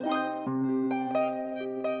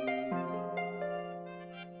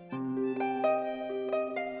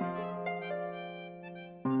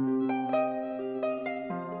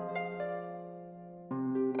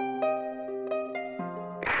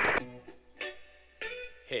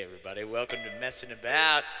Hey everybody, welcome to Messin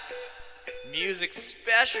About Music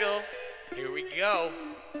Special. Here we go.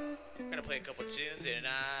 We're gonna play a couple tunes and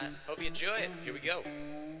hope you enjoy it. Here we go.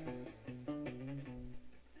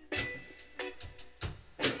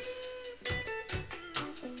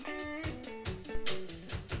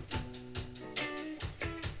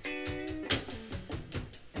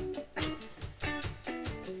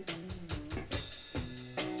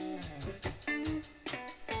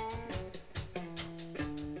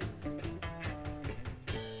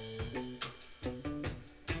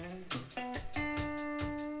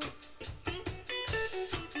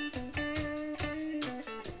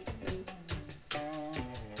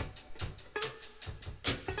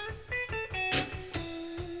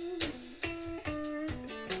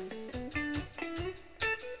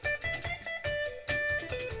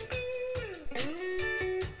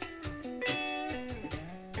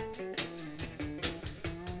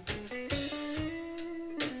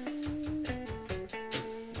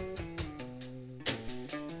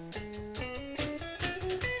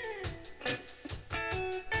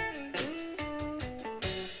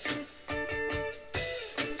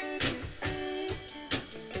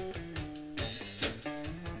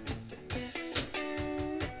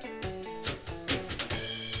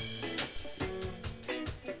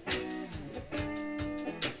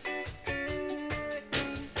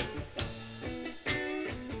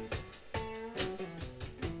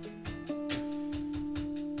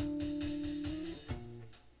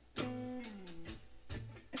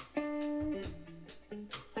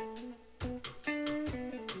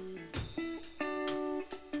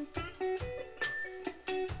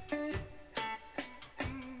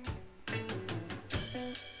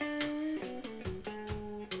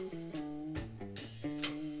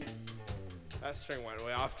 That string went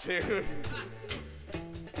way off tune.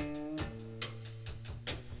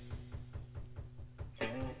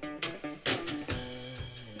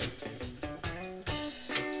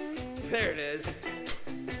 There it is.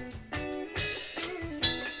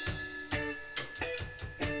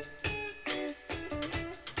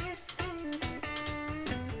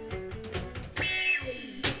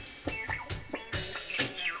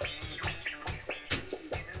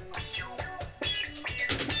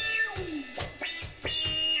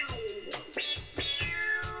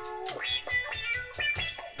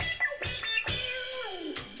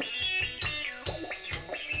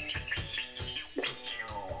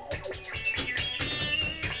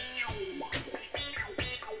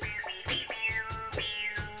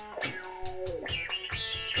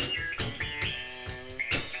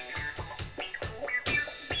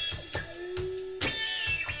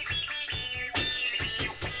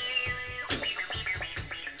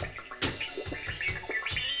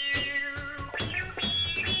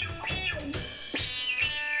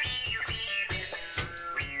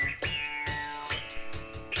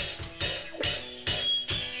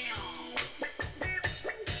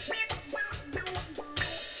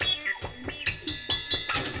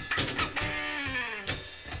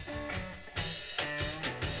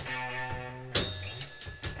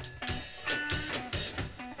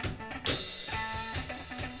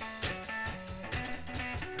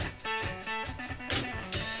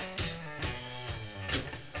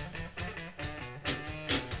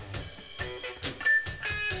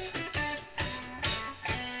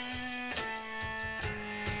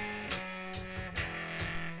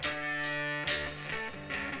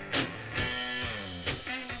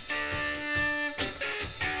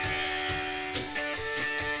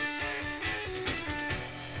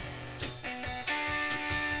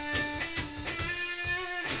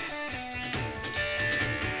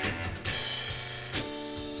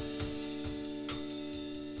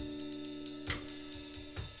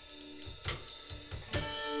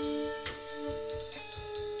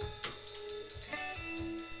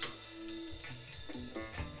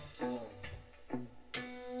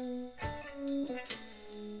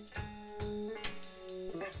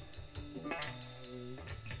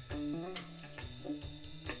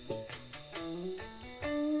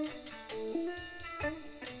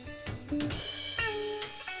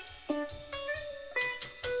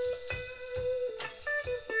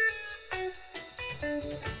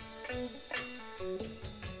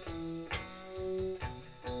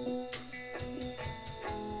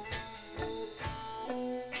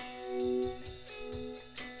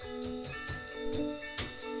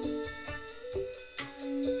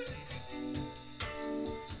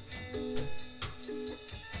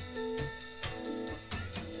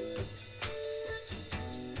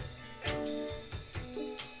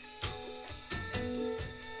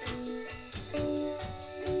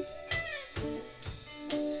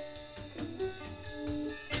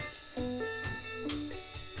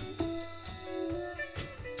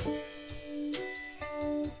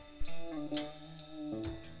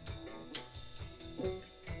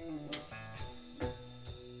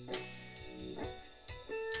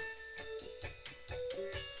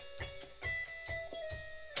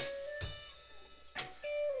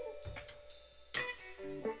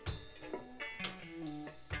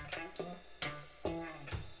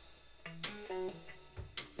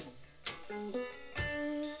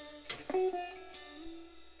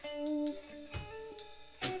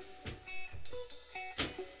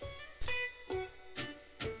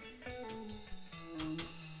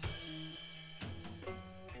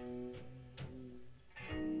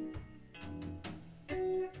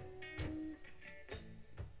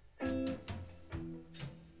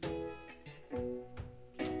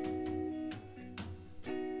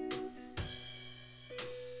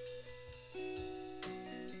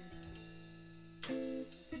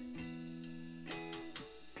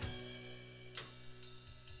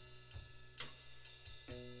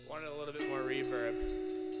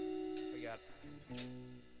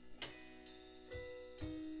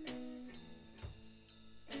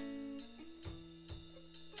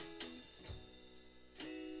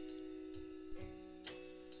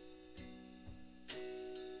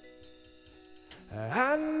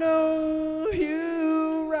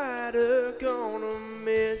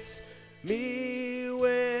 me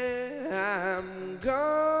when I'm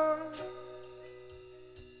gone.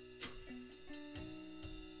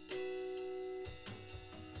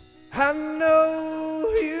 I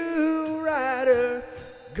know you, writer,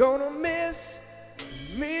 gonna miss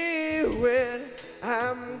me when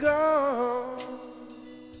I'm gone.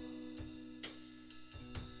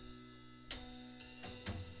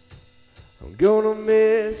 I'm gonna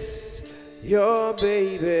miss your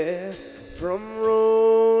baby from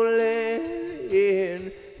rolling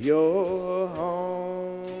in your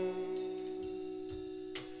home.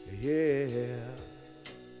 Yeah.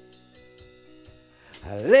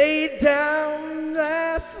 I laid down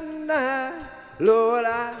last night, Lord,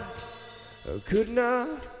 I could not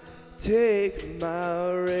take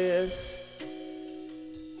my rest.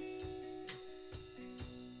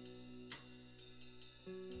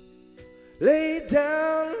 Laid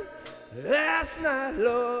down last night,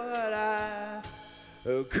 Lord, I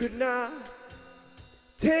could not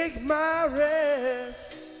take my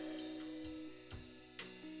rest.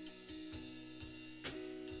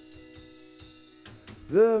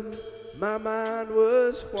 My mind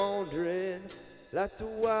was wandering like the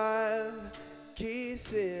wild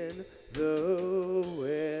geese in the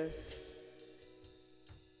west.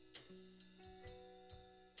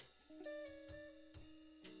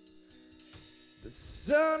 The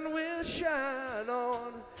sun will shine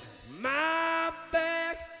on my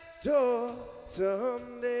back door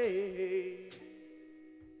someday.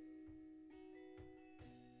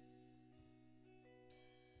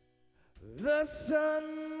 The sun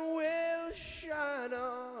will shine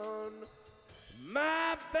on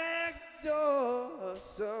my back door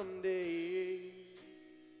someday.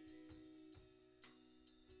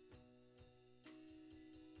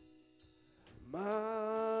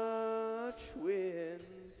 March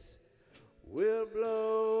winds will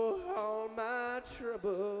blow all my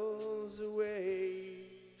troubles away.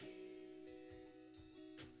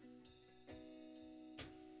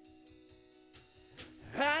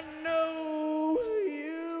 I know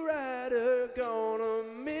you, writer, gonna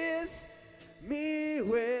miss me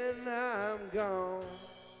when I'm gone.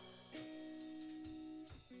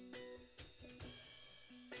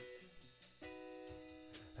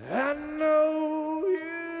 I know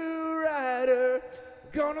you, writer,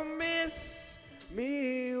 gonna miss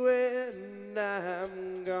me when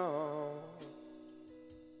I'm gone.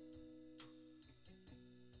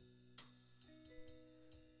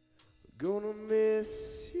 Gonna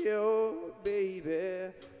miss your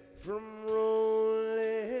baby from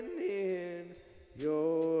rolling in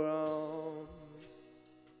your arms.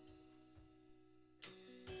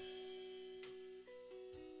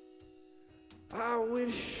 I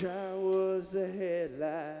wish I was a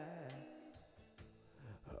headlight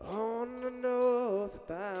on the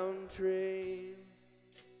northbound train.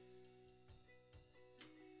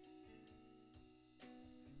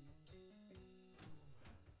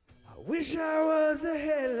 I wish I was a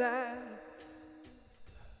headlight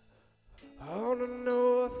on a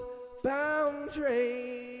northbound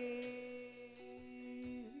train.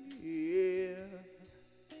 Yeah.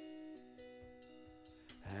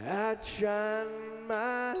 I'd shine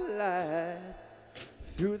my light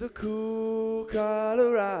through the cool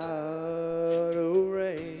Colorado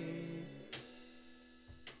rain.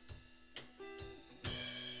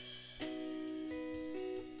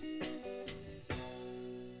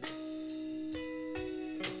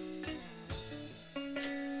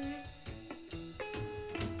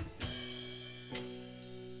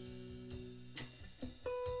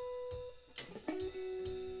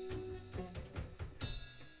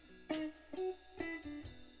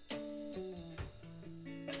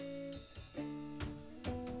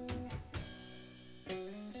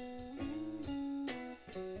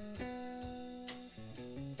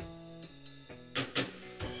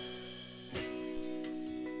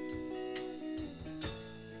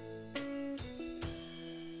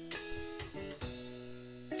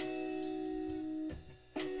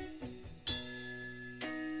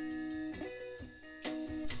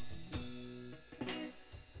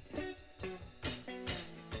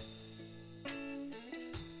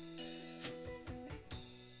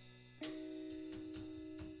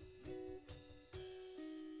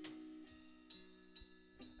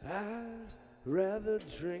 I'd rather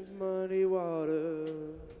drink muddy water,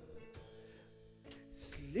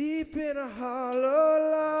 sleep in a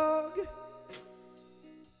hollow log.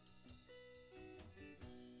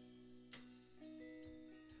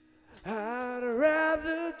 I'd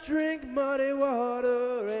rather drink muddy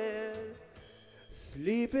water and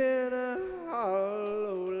sleep in a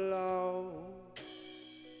hollow log.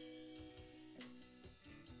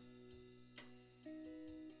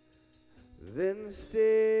 than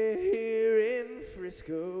stay here in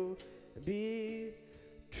Frisco and be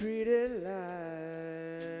treated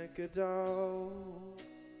like a dog.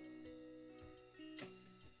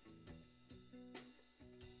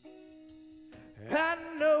 I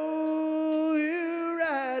know you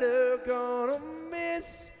right are gonna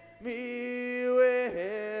miss me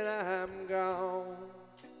when I'm gone.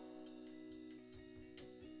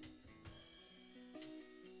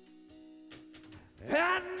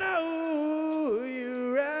 I know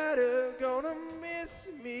you right are gonna miss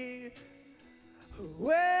me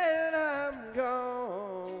when I'm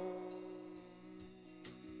gone.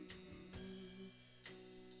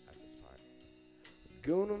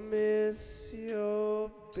 Gonna miss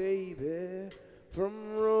your baby from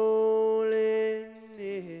rolling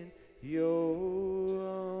in your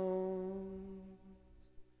arms.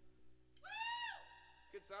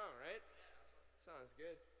 Good song, right? Sounds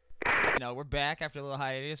good. You know, we're back after a little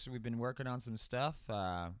hiatus. We've been working on some stuff.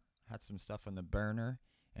 Had some stuff on the burner.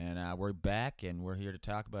 And we're back, and we're here to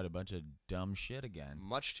talk about a bunch of dumb shit again.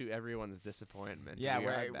 Much to everyone's disappointment, yeah,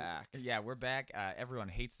 we're back. Yeah, we're back. Everyone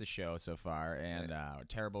hates the show so far, and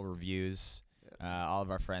terrible reviews. All of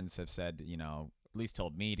our friends have said, you know, at least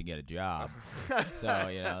told me to get a job. So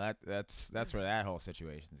you know that's where that whole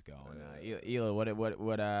situation's going. Ela, what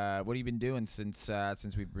have you been doing since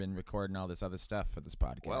we've been recording all this other stuff for this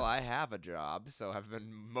podcast? Well, I have a job, so I've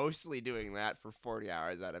been mostly doing that for 40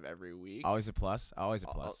 hours out of every week. Always a plus. Always a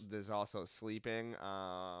plus. There's also sleeping,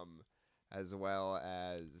 as well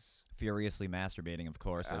as furiously masturbating, of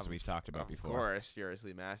course, as we've talked about before. Of course,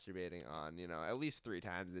 furiously masturbating on, at least 3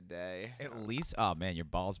 times a day. At least? Oh, man, your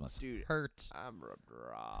balls must hurt. I'm rubbed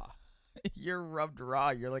raw. You're rubbed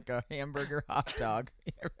raw. You're like a hamburger hot dog.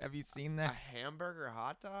 Have you seen that? A hamburger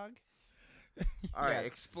hot dog? All right,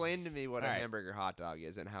 explain to me what a hamburger hot dog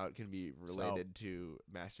is and how it can be related to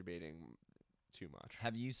masturbating too much.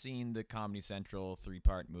 Have you seen the Comedy Central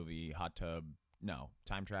 3-part movie Hot Tub? No,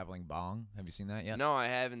 Time Traveling Bong. Have you seen that yet? No, I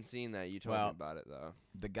haven't seen that. You told me about it, though.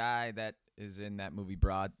 The guy that is in that movie,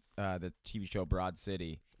 the TV show Broad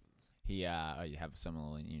City, you have some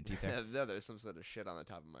in your teeth there? No, there's some sort of shit on the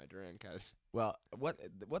top of my drink. Well,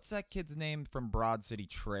 what's that kid's name from Broad City?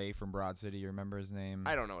 Trey from Broad City. You remember his name?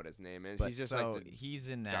 I don't know what his name is. But he's just he's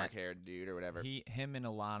in that dark-haired dude or whatever. Him and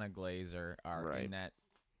Alana Glazer are in that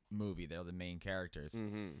movie. They're the main characters.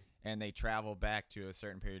 Mm-hmm. And they travel back to a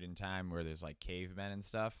certain period in time where there's like cavemen and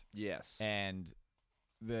stuff. Yes. And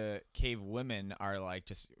the cave women are like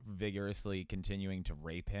just vigorously continuing to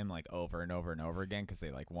rape him like over and over and over again because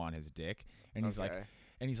they like want his dick. And he's like,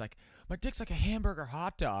 my dick's like a hamburger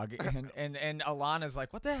hot dog. and Alana's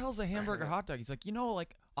like, what the hell's a hamburger hot dog? He's like,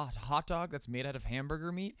 like a hot dog that's made out of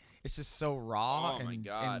hamburger meat. It's just so raw and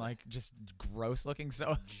like just gross looking.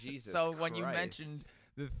 So Jesus so Christ. When you mentioned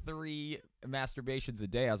the 3 masturbations a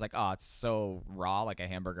day, I was like, oh, it's so raw, like a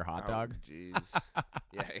hamburger hot dog. Jeez.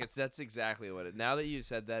 Yeah, that's exactly what it. Now that you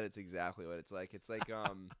said that, it's exactly what it's like. It's like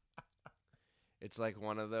it's like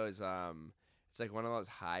one of those it's like one of those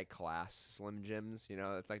high class Slim Jims.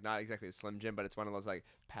 It's like not exactly a Slim Jim, but it's one of those like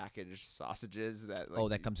packaged sausages that. Like,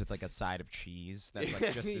 that comes with like a side of cheese that's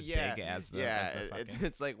like just as big as the.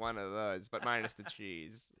 It's like one of those, but minus the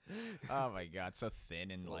cheese. Oh my god, so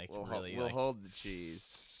thin and like we'll hold the cheese.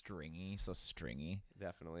 Stringy.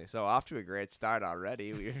 Definitely. So off to a great start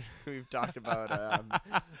already. We've talked about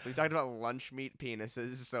lunch meat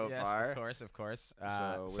penises so far. Of course.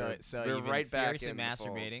 So we're right back in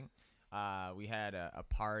masturbating. We had a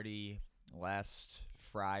party last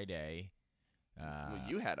Friday. Well,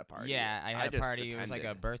 you had a party. Yeah, I had a party. It was like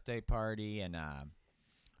a birthday party, and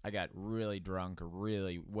I got really drunk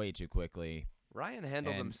way too quickly. Ryan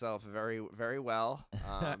handled himself very, very well.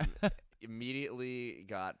 Immediately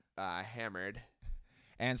got hammered.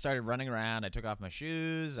 And started running around. I took off my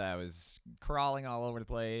shoes. I was crawling all over the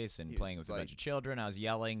place and playing with a bunch of children. I was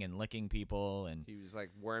yelling and licking people. And he was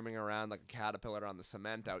like worming around like a caterpillar on the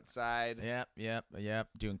cement outside. Yep.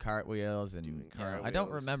 Doing cartwheels I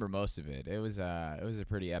don't remember most of it. It was a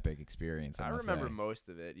pretty epic experience. I remember most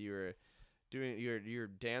of it. You were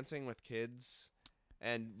dancing with kids,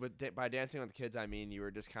 and by dancing with kids, I mean you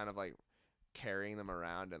were just kind of like carrying them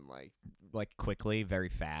around and like quickly, very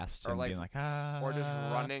fast, or and being like or just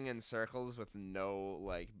running in circles with no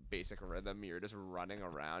like basic rhythm. You're just running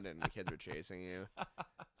around and the kids are chasing you.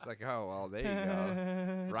 It's like, oh well, there you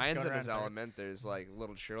go. Ryan's in his element. There's like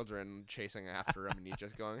little children chasing after him, and he's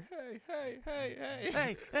just going, hey,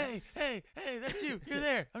 that's you. You're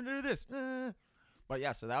there. I'm gonna do this. But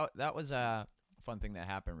yeah, so that was a fun thing that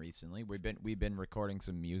happened recently. We've been recording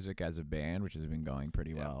some music as a band, which has been going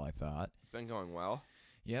pretty well, I thought. It's been going well.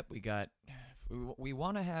 Yep, we got We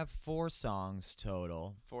want to have 4 songs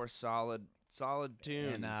total. 4 solid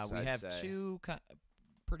tunes. And we I'd have say. 2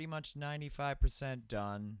 pretty much 95%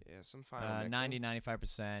 done. Yeah, some final mixing.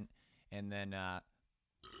 95%. And then,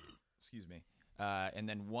 excuse me. And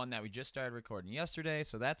then one that we just started recording yesterday,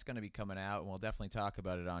 so that's going to be coming out, and we'll definitely talk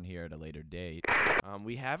about it on here at a later date.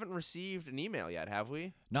 We haven't received an email yet, have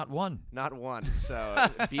we? Not one. Not one. So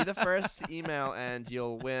be the first email, and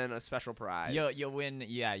you'll win a special prize. You'll win.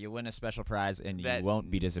 Yeah, you'll win a special prize, and you That won't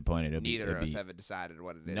be disappointed. Neither of us haven't decided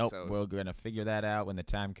what it is. Nope, so we're gonna figure that out when the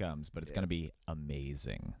time comes, but it's gonna be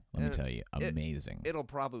amazing. Let me tell you, amazing. It'll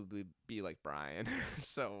probably be like Brian.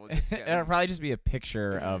 So we'll just get it'll probably just be a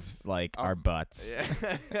picture of like our butts. Yeah.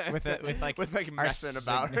 with Messin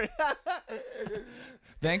about it.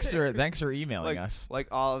 Thanks for emailing us. Like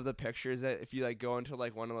all of the pictures that if you like go into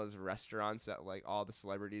like one of those restaurants that like all the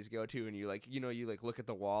celebrities go to, and you like you like look at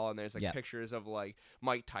the wall and there's like pictures of like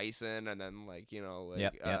Mike Tyson, and then like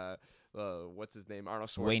what's his name, Arnold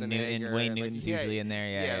Schwarzenegger. Wayne Newton's usually in there.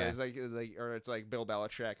 Yeah, there's like or it's like Bill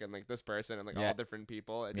Belichick and like this person and like all different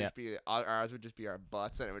people. It'd just be ours would just be our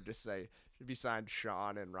butts, and it would just say. It'd be signed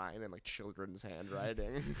Sean and Ryan in like children's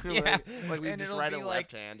handwriting. Yeah, like we just write it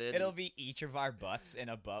left-handed. It'll be each of our butts in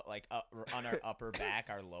a butt, like on our upper back,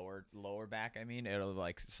 our lower back. I mean, it'll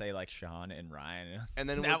like say like Sean and Ryan, and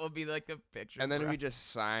then that would be like the picture. And then we just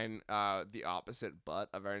sign the opposite butt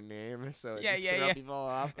of our name, so just throw people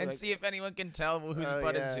off and like, see if anyone can tell whose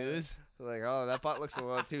butt is whose. Like, oh, that butt looks a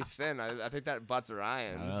little too thin. I think that butt's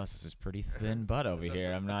Ryan's. Oh, this is pretty thin butt over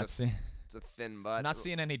here. I'm not seeing. It's a thin butt. I'm not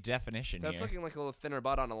seeing any definition That's here. looking like a little thinner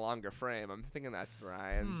butt on a longer frame. I'm thinking that's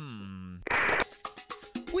Ryan's.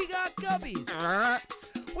 We got guppies.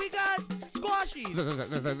 We got squashies.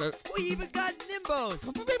 We even got Nimbos.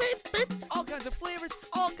 All kinds of flavors,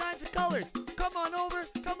 all kinds of colors. Come on over,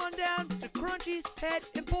 come on down to Crunchy's Pet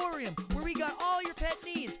Emporium, where we got all your pet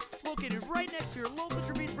needs. Located right next to your local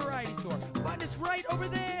Trapeze variety store. Find us right over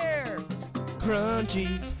there.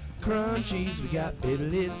 Crunchies, we got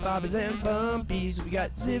Bibbleys, Bobbies, and Bumpies. We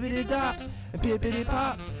got Zippity Dops and Pippity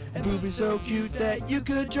Pops and boobies so cute that you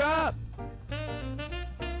could drop.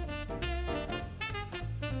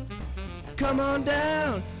 Come on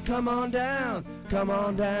down to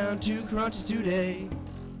Crunchies today.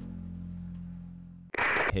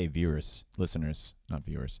 Hey viewers, listeners, not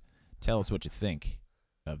viewers, tell us what you think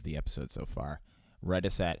of the episode so far. Write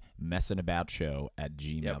us at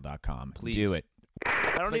messinaboutshow@gmail.com. Please. Do it.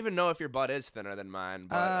 I don't even know if your butt is thinner than mine,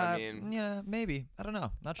 but I mean... Yeah, maybe. I don't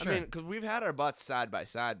know. Not sure. I mean, because we've had our butts side by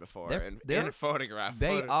side before in a photograph.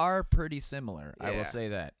 They are pretty similar, I will say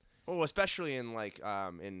that. Well, especially in, like,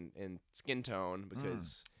 in skin tone,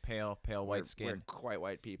 because... Pale white skin. We're quite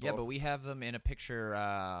white people. Yeah, but we have them in a picture.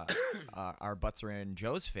 Our butts are in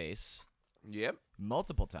Joe's face. Yep.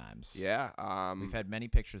 Multiple times. Yeah. We've had many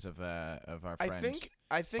pictures of our friends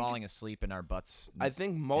I think falling asleep in our butts. I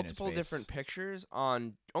think multiple different pictures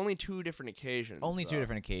on only 2 different occasions. Only 2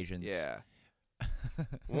 different occasions. Yeah.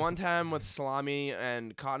 One time with salami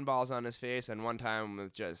and cotton balls on his face, and one time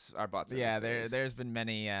with just our butts. Yeah, in his face. there's been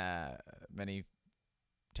many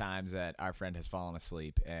times that our friend has fallen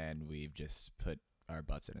asleep and we've just put our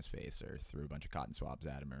butts in his face or threw a bunch of cotton swabs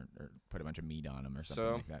at him or put a bunch of meat on him or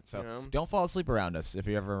something like that. So don't fall asleep around us if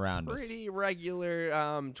you're ever around us. Pretty regular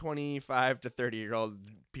 25 to 30-year-old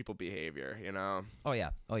people behavior, you know? Oh,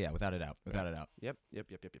 yeah, without a doubt. Yep.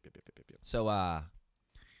 So I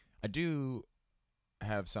do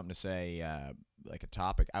have something to say, like a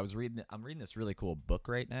topic. I'm reading this really cool book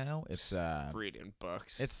right now. It's reading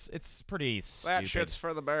books. It's pretty stupid. That shit's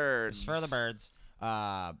for the birds. It's for the birds.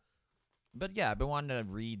 But yeah, I've been wanting to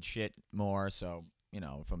read shit more. So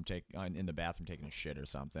if I'm in the bathroom taking a shit or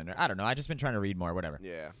something, or I don't know. I just been trying to read more, whatever.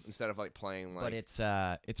 Yeah, instead of like playing like. But it's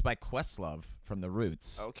by Questlove from The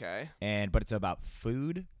Roots. Okay. But it's about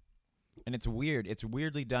food. And it's weird. It's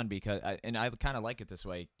weirdly done because I kind of like it this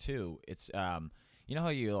way too. It's you know how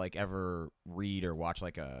you like ever read or watch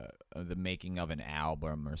like the making of an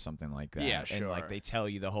album or something like that? Yeah, sure. And like they tell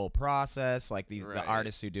you the whole process. Like the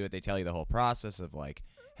artists who do it, they tell you the whole process of like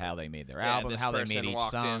how they made their album, how they made each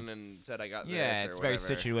song. In and said I got this. Yeah, it's very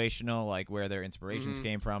whatever. situational, like where their inspirations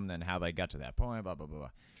came from, then how they got to that point. Blah blah blah. True.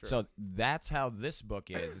 So that's how this book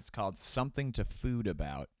is. It's called Something to Food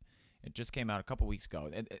About. It just came out a couple weeks ago.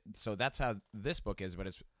 So that's how this book is, but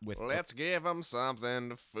it's with... Let's give them something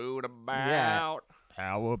to food about. Yeah.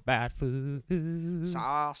 How about food?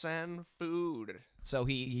 Sauce and food. So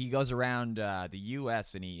he goes around the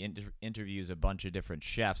U.S. and he interviews a bunch of different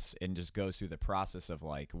chefs and just goes through the process of,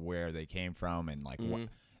 like, where they came from and, like,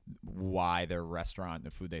 why their restaurant, the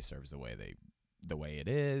food they serve is the way the way it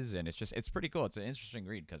is, and it's pretty cool. It's an interesting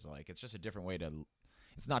read because like it's just a different way to.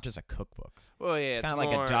 It's not just a cookbook. Well, yeah, it's kind of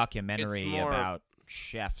like a documentary about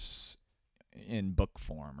chefs in book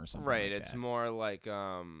form or something. Right. Like it's that. more like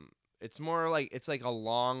it's like a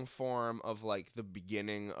long form of like the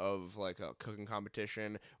beginning of like a cooking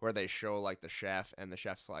competition where they show like the chef and the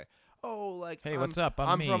chef's like, oh, like, hey, what's up?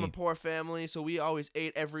 I'm me. from a poor family, so we always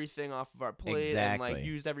ate everything off of our plate and like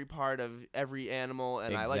used every part of every animal,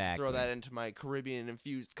 and I like to throw that into my Caribbean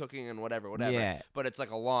infused cooking and whatever. Yeah. But it's like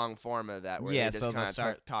a long form of that where they just kind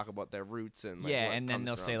of talk about their roots and like, and then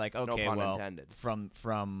they'll say like, okay, no pun well, intended. from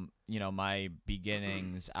my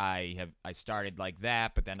beginnings, I started like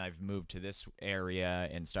that, but then I've moved to this area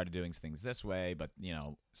and started doing things this way. But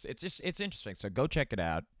it's interesting. So go check it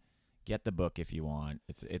out. Get the book if you want.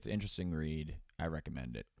 It's an interesting read. I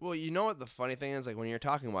recommend it. Well, you know what the funny thing is? Like when you're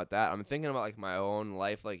talking about that, I'm thinking about like my own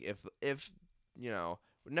life. Like if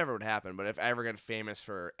it never would happen, but if I ever get famous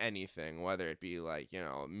for anything, whether it be like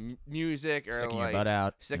music or sticking like your butt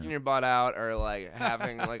out, sticking your butt out, or like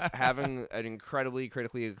having having an incredibly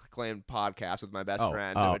critically acclaimed podcast with my best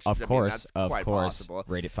friend, which of course, that's quite possible.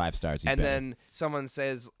 Rate it 5 stars. And then someone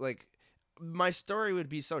says like, my story would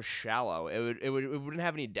be so shallow. It wouldn't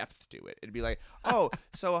have any depth to it. It'd be like, oh,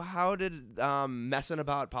 so how did Messin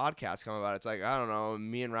About podcast come about? It's like, I don't know.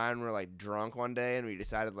 Me and Ryan were like drunk one day, and we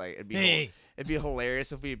decided like it'd be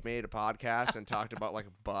hilarious if we made a podcast and talked about like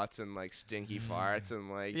butts and like stinky farts and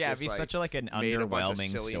like it'd be such an underwhelming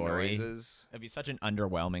story. Noises. It'd be such an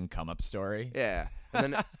underwhelming come up story. Yeah,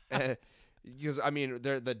 and then. Because I mean,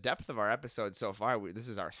 the depth of our episodes so far. This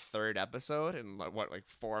is our 3rd episode in like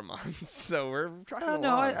 4 months. So we're trying.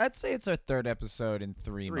 No, I'd say it's our 3rd episode in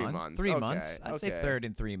 3 months. 3 months. 3 Okay. months. I'd say 3rd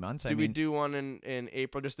in 3 months. Did we do one in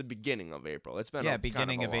April? Just the beginning of April. It's been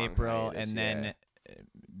beginning of April, hiatus, and then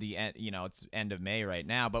the end. It's end of May right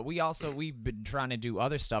now. But we've been trying to do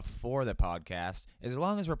other stuff for the podcast. As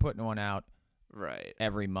long as we're putting one out. Right.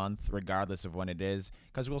 Every month, regardless of when it is,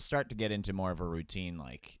 because we'll start to get into more of a routine,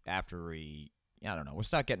 like after we'll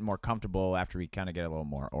start getting more comfortable after we kind of get a little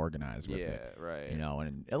more organized with it. Yeah, right. And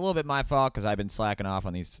a little bit my fault because I've been slacking off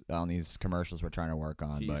on these commercials we're trying to work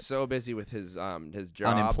on. He's so busy with his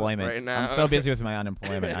job unemployment right now. I'm so busy with my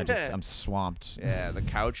unemployment. I'm swamped. Yeah, the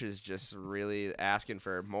couch is just really asking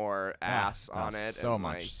for more ass on it. So and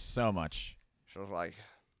much. So like,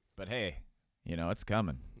 but hey, it's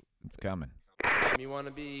coming. It's coming. You want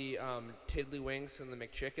to be Tiddlywinks and the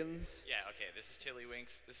McChickens? Yeah, okay, this is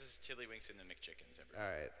Tiddlywinks. This is Tiddlywinks and the McChickens. All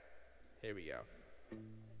right, here we go.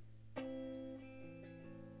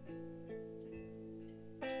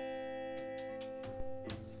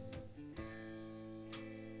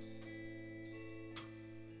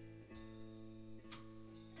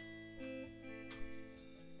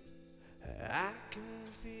 I can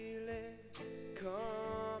feel it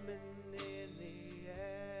coming in the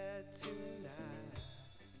air tonight.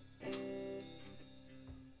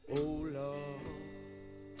 Oh Lord,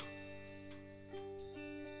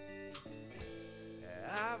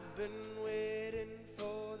 I've been waiting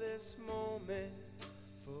for this moment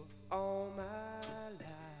for all my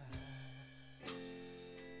life.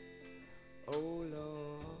 Oh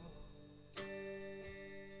Lord,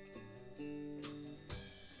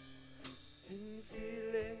 and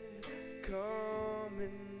feel it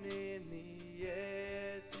coming in the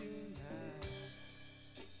air tonight.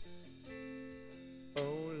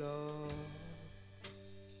 Oh Lord,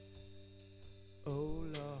 oh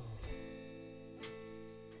Lord.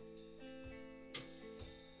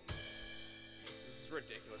 This is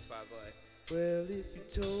ridiculous, by the way. Well, if you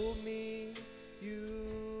told me you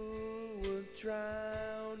were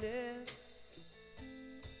drowning,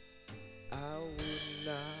 I would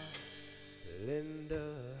not lend a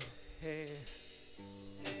hand.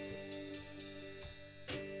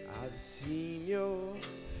 I've seen your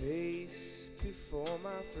face before,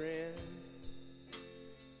 my friend,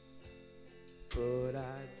 but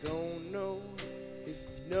I don't know if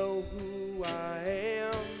you know who I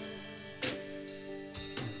am.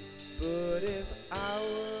 But if I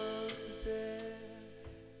was there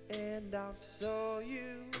and I saw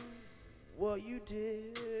you, what you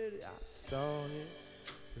did, I saw it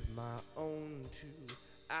with my own 2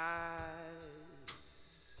 eyes.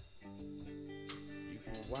 You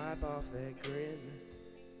can wipe off that grin.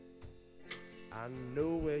 I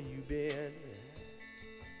know where you've been.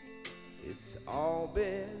 It's all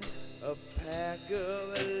been a pack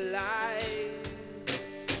of lies.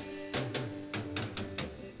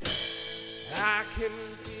 I can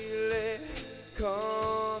feel it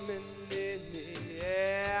coming in the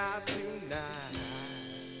air tonight.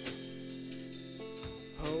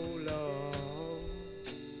 Oh Lord,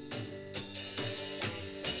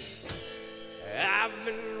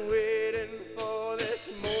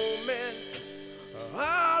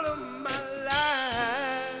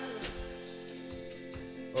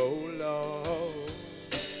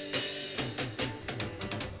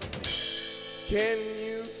 Can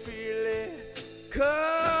you feel it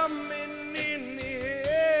coming in the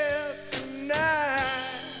air tonight?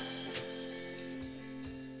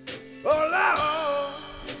 Oh Lord,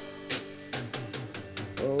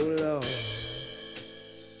 oh Lord.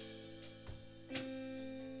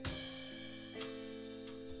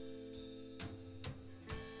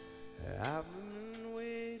 I've been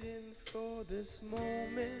waiting for this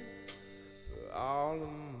moment for all of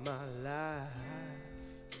my life.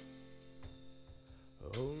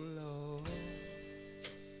 Oh Lord,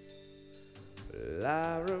 well,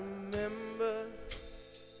 I remember,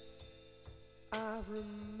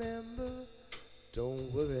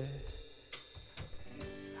 don't worry,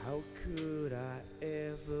 how could I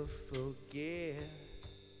ever forget?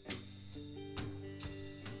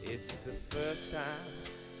 It's the first time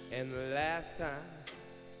and the last time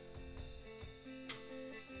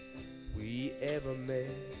we ever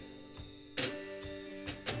met.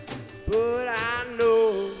 But I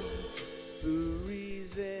know the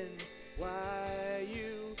reason why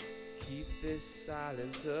you keep this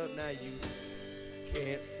silence up. Now you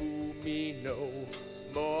can't fool me no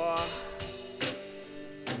more.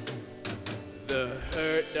 The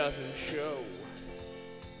hurt doesn't show,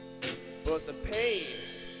 but the pain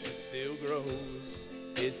still grows.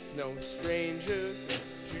 It's no stranger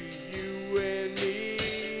to you and me.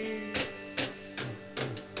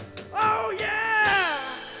 Oh yeah,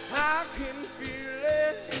 I can feel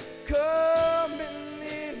it coming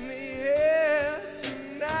in the air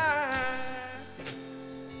tonight.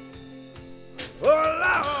 Oh Lord,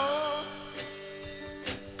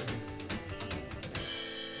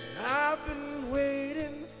 I've been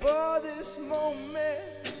waiting for this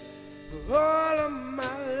moment for all of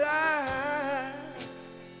my life.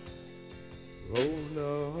 Oh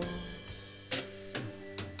Lord,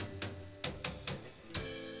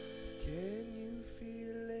 can you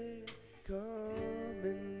feel it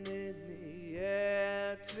coming in the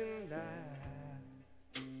air tonight?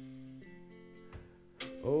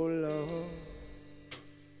 Oh Lord,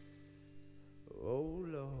 oh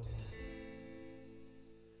Lord.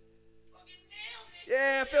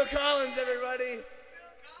 Yeah, Phil Collins, everybody.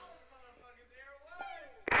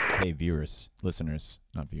 Hey, viewers, listeners,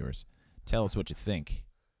 not viewers. Tell us what you think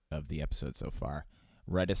of the episode so far.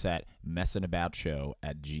 Write us at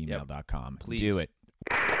messinaboutshow@gmail.com. Please. Do it.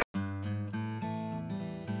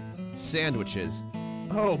 Sandwiches.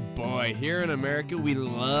 Oh boy, here in America we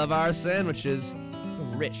love our sandwiches. The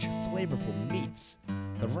rich, flavorful meats,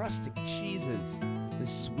 the rustic cheeses, the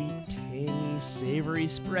sweet, tangy, savory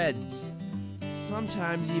spreads.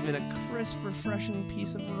 Sometimes even a crisp, refreshing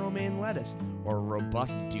piece of romaine lettuce or a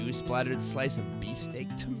robust, dew-splattered slice of beefsteak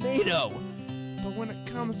tomato. But when it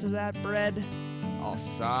comes to that bread, all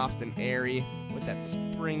soft and airy, with that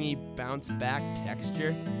springy, bounce-back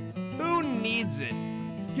texture, who needs it?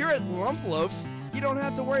 Here at Lump Loaves, you don't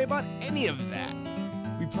have to worry about any of that.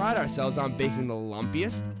 We pride ourselves on baking the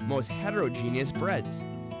lumpiest, most heterogeneous breads,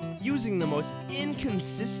 using the most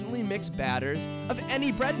inconsistently mixed batters of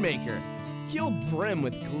any bread maker. You'll brim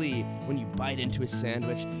with glee when you bite into a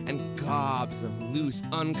sandwich and gobs of loose,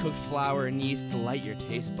 uncooked flour and yeast delight your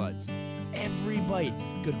taste buds. Every bite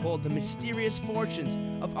could hold the mysterious fortunes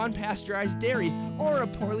of unpasteurized dairy or a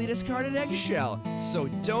poorly discarded eggshell. So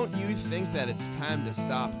don't you think that it's time to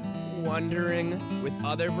stop wondering with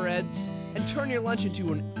other breads and turn your lunch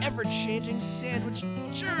into an ever-changing sandwich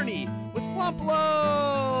journey with Lump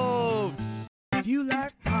Loaves? If you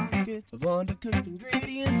like pockets of undercooked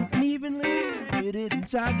ingredients unevenly distributed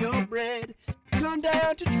inside your bread, come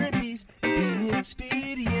down to Trimpies and be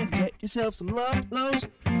expedient. Get yourself some Lump Loaves.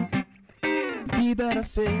 Be better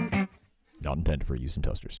fit. Not intended for use in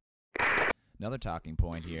toasters. Another talking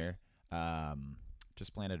point here.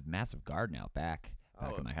 Just planted a massive garden out back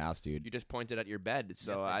in my house, dude. You just pointed at your bed,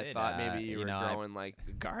 so Yes, I did. thought maybe you were know, growing like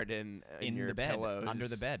a garden in your the bed, pillows. under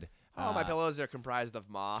the bed. Oh, my pillows are comprised of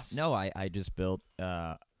moss. No, I just built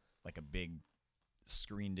like a big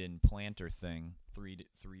screened-in planter thing, three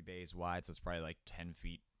bays wide, so it's probably like 10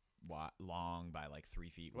 feet long by like 3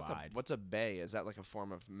 feet wide. What's a bay? Is that like a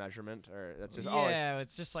form of measurement, or that's just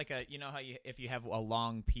it's just like a, you know how if you have a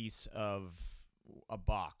long piece of a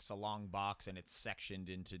long box, and it's sectioned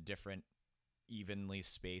into different evenly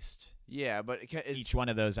spaced. Yeah, but each one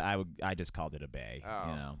of those, I just called it a bay. Oh,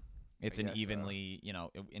 you know, it's I an guess evenly,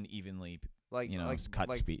 an evenly, like cut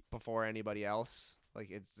like speed before anybody else. Like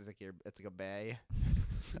it's like a bay.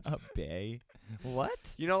 A bay?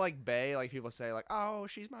 What? You know, like bay, like people say, like, oh,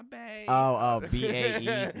 she's my bae. Oh,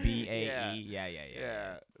 BAE, BAE.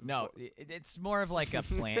 Yeah. No, it's more of like a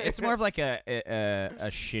plant. It's more of like a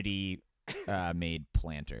shitty made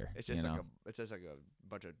planter. It's just you know? it's just like a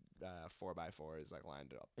bunch of 4x4s like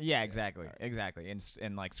lined up. Yeah, exactly, right. exactly,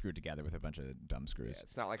 and like screwed together with a bunch of dumb screws. Yeah,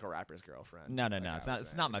 it's not like a rapper's girlfriend. No, like it's I not. was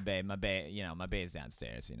It's not saying. my bae. My bae is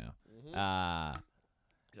downstairs. Mhm.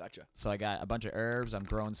 Gotcha. So I got a bunch of herbs. I'm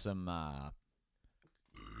growing some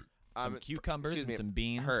cucumbers excuse and me, some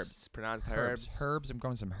beans. Herbs, pronounced herbs. Herbs. I'm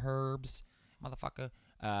growing some herbs, motherfucker.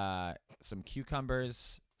 Some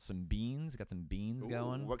cucumbers, some beans. Got some beans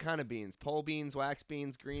going. What kind of beans? Pole beans, wax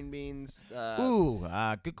beans, green beans.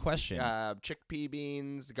 Good question. Chickpea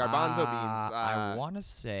beans, garbanzo beans. I want to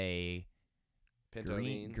say pinto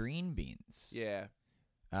beans. green beans. Yeah.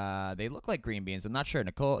 They look like green beans. I'm not sure.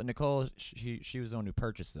 Nicole, she was the one who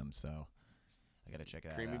purchased them, so I gotta check it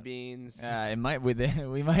out. Creamy beans. It might we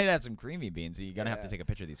might have some creamy beans. You're gonna have to Yeah. take a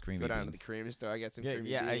picture of these creamy Go down beans. to the cream store, get some yeah, creamy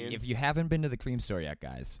yeah. beans. If you haven't been to the cream store yet,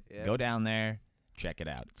 guys, Yeah. go down there, check it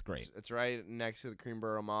out. It's great. It's right next to the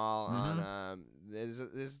Creamborough Mall. Mhm. On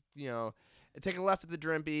there's take a left at the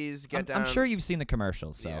Drimpies. Get down. I'm sure you've seen the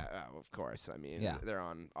commercials. So. Yeah, of course. I mean, Yeah. they're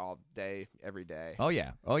on all day, every day. Oh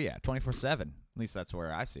yeah, 24/7. At least that's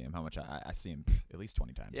where I see him. How much I see him at least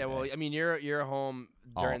 20 times. Yeah, a well, day. I mean, you're home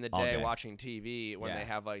during the all day day. watching TV when Yeah. they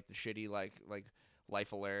have like the shitty like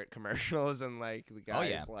Life Alert commercials and like the guys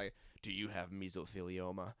yeah. like, do you have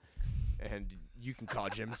mesothelioma? And you can call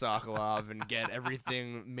Jim Sokolov and get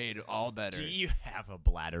everything made all better. Do you have a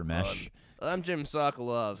bladder mesh? I'm Jim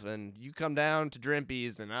Sokolov, and you come down to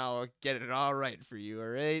Drimpies, and I'll get it all right for you. All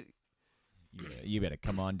right? You better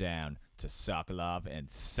come on down to Sokolov and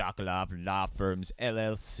Sokolov Law Firms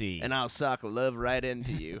LLC. And I'll suck love right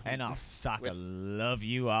into you. And I'll love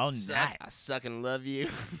you all night. I suck and love you.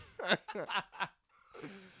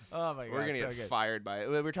 Oh my god, We're gonna so get good. fired by.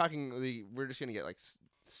 We're just gonna get like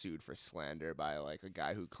sued for slander by like a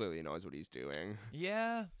guy who clearly knows what he's doing.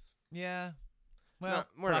 Yeah. Well,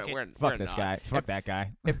 we're fuck not- it. we're Fuck this not. guy. Fuck that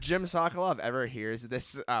guy. If Jim Sokolov ever hears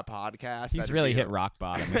this podcast, He's that's really you. hit rock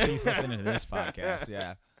bottom. If he's listening to this podcast,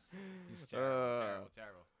 yeah. He's terrible.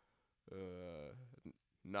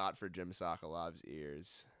 Not for Jim Sokolov's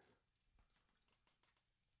ears.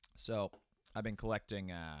 So, I've been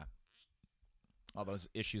collecting all those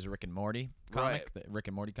issues of Rick and Morty comic, the Rick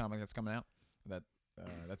and Morty comic that's coming out.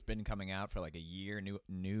 That's been coming out for like a year.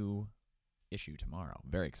 New issue tomorrow.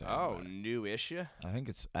 Very excited. Oh, about it. new issue? I think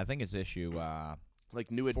it's issue.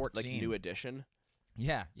 Like new 14. new edition?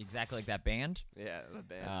 Yeah, exactly like that band. Yeah, the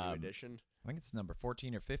band new edition. I think it's number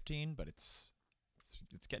 14 or 15, but it's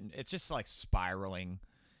just like spiraling,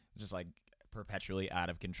 just like perpetually out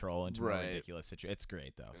of control into a ridiculous situation. It's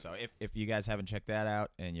great though. So if you guys haven't checked that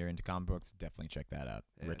out and you're into comic books, definitely check that out.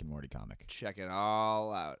 Yeah. Rick and Morty comic. Check it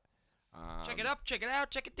all out. Check it up, check it out,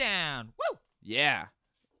 check it down. Woo! Yeah.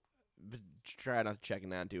 But try not to check it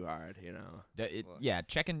down too hard, you know. Yeah,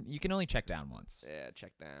 checking. You can only check down once. Yeah,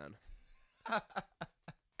 check down.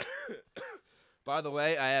 By the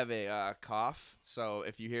way, I have a cough, so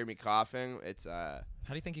if you hear me coughing, it's How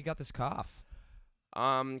do you think you got this cough?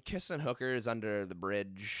 kissing hookers under the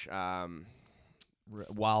bridge,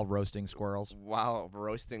 While roasting squirrels while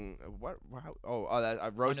roasting what? Wow,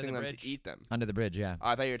 roasting them bridge. to eat them. under the bridge. Yeah. Oh,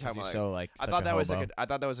 I thought you were talking about. So like. I such thought a that was hobo. like I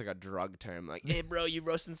thought that was like a drug term. Like, hey, bro, you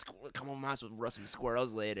roasting? Come on, might as well roast some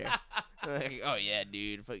squirrels later. Like, oh yeah,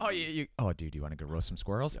 dude. Fuck Oh, you. dude, you want to go roast some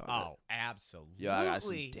squirrels? Yo, Oh, absolutely. Yo, I got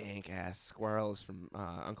some dank ass squirrels from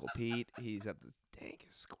Uncle Pete. He's got the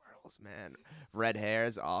dankest squirrels, man. Red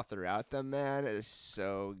hairs all throughout them, man. It's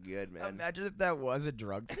so good, man. Imagine if that was a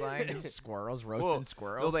drug slang. Is squirrels roasting Well,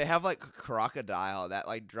 squirrels. Well, they have like crocodile, that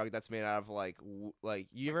like drug that's made out of like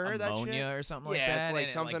you ever heard that shit? ammonia or something like Yeah, that. it's like and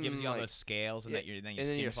it, something gives you all like- those scales, and yeah, then your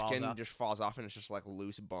and then your falls skin off. just falls off, and it's just like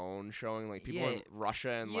loose bone showing. Like people Yeah. in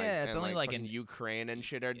Russia and like Yeah, it's and, only like fucking in- Ukraine and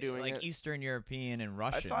shit are doing like it. Eastern European and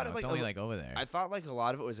Russian. thought though. it, It's like, only a- like over there. I thought like a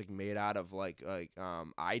lot of it was like made out of like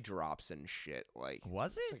eye drops and shit. Like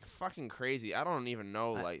Was it's it? like fucking crazy. I don't even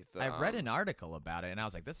know like the. I read an article about it, and I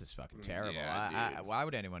was like, "This is fucking terrible. yeah, dude. Why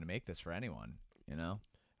would anyone make this for anyone?" You know?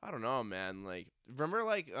 I don't know, man. Like, remember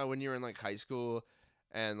like when you were in like high school,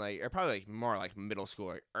 and like or probably like more like middle school,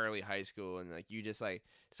 or early high school, and like you just like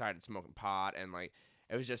started smoking pot, and like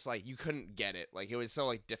it was just like you couldn't get it. Like it was so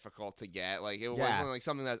like difficult to get. Like it wasn't like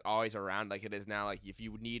something that's always around like it is now. Like if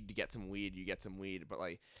you need to get some weed, you get some weed. But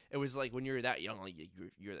like it was like when you were that young, like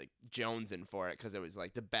you're like jonesing for it because it was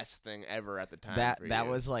like the best thing ever at the time. for That you.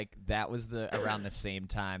 was around the same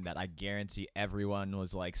time that I guarantee everyone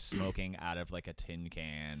was like smoking out of like a tin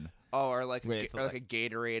can. Oh, or like with, or like a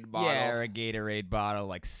Gatorade bottle. Yeah, or a Gatorade bottle,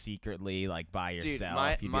 like secretly, like by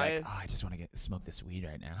yourself. You'd be like, oh, I just want to smoke this weed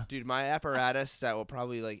right now. Dude, my apparatus that will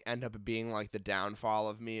probably like end up being like the downfall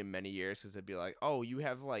of me in many years, because it'd be like, oh, you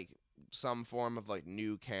have like some form of like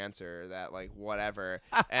new cancer that like whatever,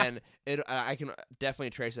 and I can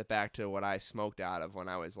definitely trace it back to what I smoked out of when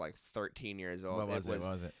I was like 13 years old. What was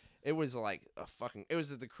it? It was like it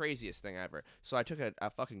was the craziest thing ever. So I took a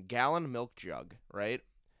fucking gallon milk jug, right?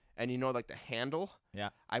 And you know, like the handle? Yeah.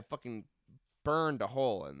 I fucking burned a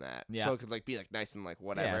hole in that. Yeah. So it could like be like nice and like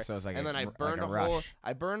whatever. Yeah, so it was like and then I burned like a rush. hole.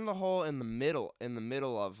 I burned the hole in the middle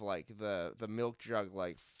of like the milk jug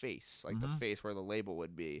like face, like the face where the label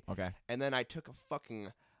would be. Okay. And then I took a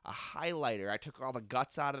highlighter. I took all the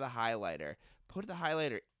guts out of the highlighter, put the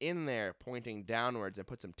highlighter in there pointing downwards, and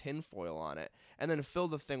put some tin foil on it, and then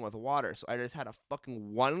filled the thing with water. So I just had a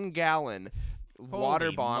fucking 1 gallon water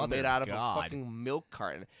Holy bomb made out of God. a fucking milk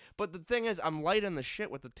carton. But the thing is, I'm lighting the shit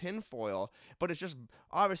with the tin foil, but it's just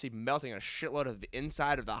obviously melting a shitload of the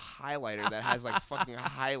inside of the highlighter that has like fucking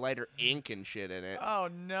highlighter ink and shit in it. Oh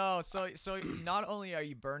no! So not only are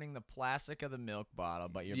you burning the plastic of the milk bottle,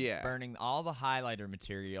 but you're burning all the highlighter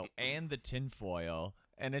material and the tin foil,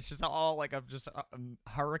 and it's just all like a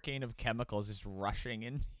hurricane of chemicals just rushing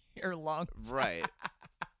in your lungs. Right.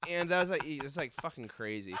 And that was like, it's like fucking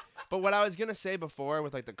crazy. But what I was gonna say before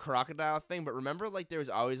with like the crocodile thing, but remember like there was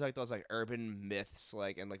always like those like urban myths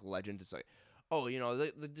like and like legends. It's like, oh, you know,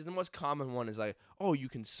 the most common one is like, oh, you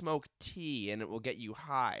can smoke tea and it will get you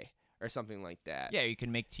high or something like that. Yeah, you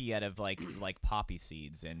can make tea out of like poppy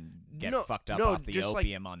seeds and get No, fucked up no, off the just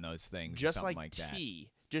opium on those things. Just or something like that. tea.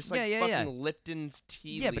 Just like fucking Lipton's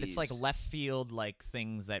tea Yeah, but it's like leaves. left field like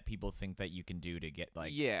things that people think that you can do to get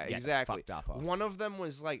like yeah, get exactly. fucked up off. One of them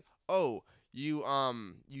was like, oh, you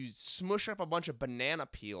smush up a bunch of banana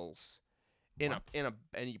peels in What? a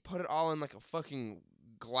and you put it all in like a fucking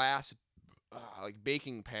glass like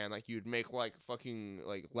baking pan, like you'd make like fucking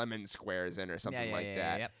like lemon squares in or something like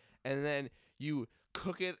that. Yep. And then you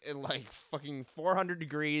cook it in like fucking 400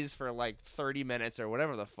 degrees for like 30 minutes or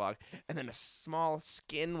whatever the fuck, and then a small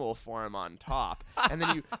skin will form on top, and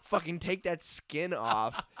then you fucking take that skin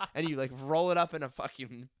off and you like roll it up in a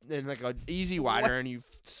fucking like a easy wider and you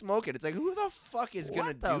smoke it. It's like, who the fuck is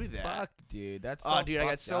gonna What the do that? fuck, dude? That's Oh, so dude,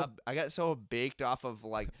 fucked up. I got so baked off of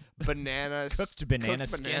like banana Cooked banana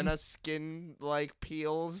skin? banana skin like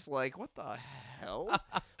peels. Like, what the hell?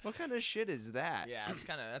 What kind of shit is that? Yeah,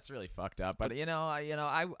 that's really fucked up. But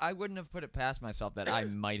I wouldn't have put it past myself that I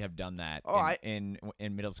might have done that in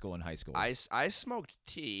middle school and high school. I smoked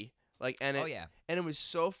tea, like, and it, and it was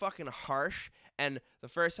so fucking harsh. And the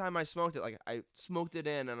first time I smoked it, like, I smoked it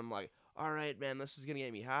in, and I'm like, all right, man, this is gonna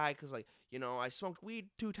get me high, cause like, you know, I smoked weed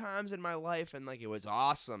 2 times in my life, and like, it was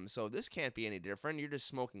awesome. So this can't be any different. You're just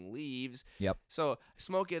smoking leaves. Yep. So I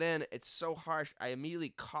smoke it in. It's so harsh. I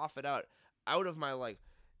immediately cough it out of my like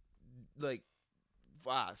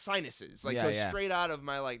sinuses, like straight out of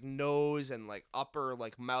my like nose and like upper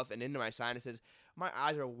like mouth and into my sinuses. My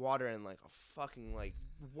eyes are watering like a fucking like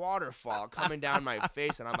waterfall coming down my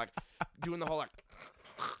face, and I'm like doing the whole like,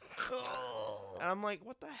 and I'm like,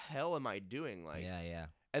 what the hell am I doing? Like, yeah.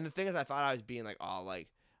 And the thing is, I thought I was being like all like,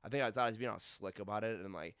 I thought I was being all slick about it,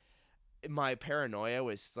 and like, my paranoia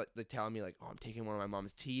was like telling me like, oh, I'm taking one of my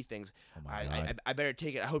mom's tea things. Oh my God. I better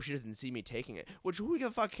take it. I hope she doesn't see me taking it. Which, who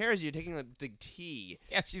the fuck cares? You're taking the tea.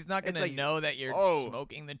 Yeah, she's not gonna like, know that you're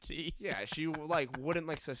smoking the tea. Yeah, she like wouldn't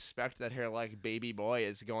like suspect that her like baby boy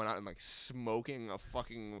is going out and like smoking a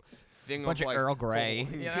fucking thing Bunch of like Earl Grey.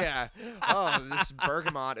 Yeah. Oh, this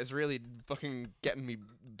bergamot is really fucking getting me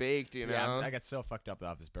baked. You know. Yeah, I got so fucked up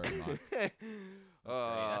off this bergamot. That's great.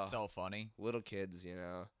 That's so funny. Little kids, you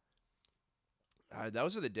know.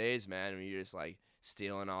 Those are the days, man, when you're just like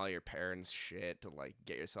stealing all your parents' shit to like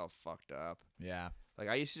get yourself fucked up. Yeah. Like,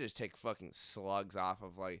 I used to just take fucking slugs off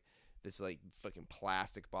of like this like fucking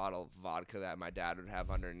plastic bottle of vodka that my dad would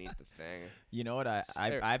have underneath the thing. You know what?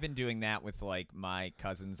 I've been doing that with like my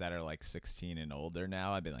cousins that are like 16 and older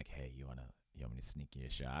now. I've been like, hey, you want me to sneak you a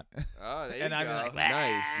shot? Oh, there you and go. I've been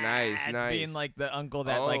like, nice. Being like the uncle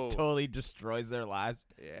that like totally destroys their lives.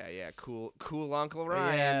 Yeah, cool Uncle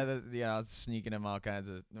Ryan. Yeah, sneaking him all kinds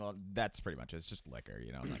of. Well, that's pretty much it. It's just liquor,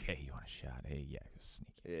 you know. I'm like, hey, you want a shot? Hey, yeah, just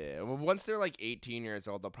sneak it. Yeah, well, once they're like 18 years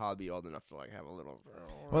old, they'll probably be old enough to like have a little.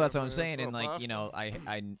 Well, that's what I'm saying, and like, you know, I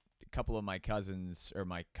a couple of my cousins or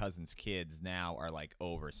my cousins' kids now are like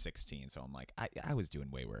over 16, so I'm like, I was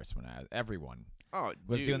doing way worse when everyone.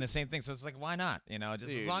 Was doing the same thing, so it's like, why not? You know,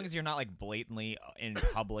 just as long as you're not like blatantly in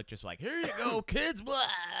public, just like, here you go, kids, blah,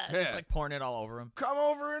 just like pouring it all over them. Come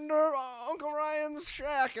over into Uncle Ryan's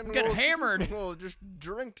shack and get hammered. We'll just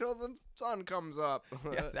drink till the sun comes up.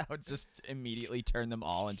 Yeah, that would just immediately turn them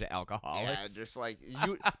all into alcoholics. Yeah, just like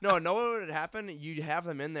you. No, what would happen? You'd have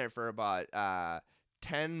them in there for about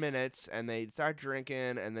 10 minutes and they'd start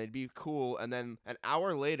drinking and they'd be cool, and then an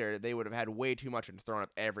hour later they would have had way too much and thrown up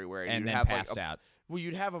everywhere, and you'd then have passed out. Well,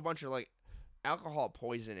 you'd have a bunch of like alcohol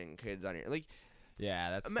poisoning kids on your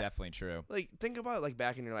Yeah, that's definitely true. Like, think about, like,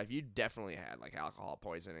 back in your life, you definitely had, like, alcohol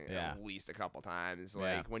poisoning at least a couple times.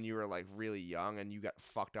 Like, when you were, like, really young and you got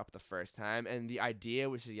fucked up the first time. And the idea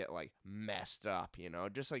was to get, like, messed up, you know?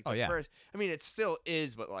 Just, like, the first... I mean, it still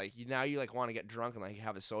is, but, like, now you, like, want to get drunk and, like,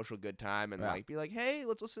 have a social good time and, like, be like, hey,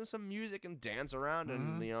 let's listen to some music and dance around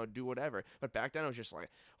and, you know, do whatever. But back then, it was just like,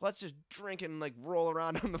 let's just drink and, like, roll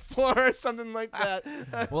around on the floor or something like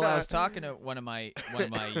that. Well, I was talking to one of my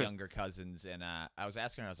younger cousins, and I was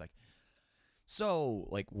asking her, I was like, so,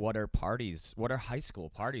 like, what are high school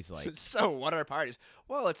parties like? So, what are parties?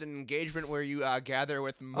 Well, it's an engagement where you gather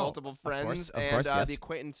with multiple friends and the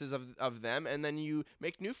acquaintances of them, and then you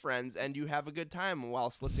make new friends, and you have a good time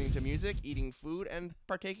whilst listening to music, eating food, and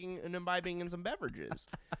partaking and imbibing in some beverages.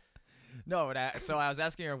 No, but so I was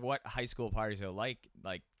asking her what high school parties are like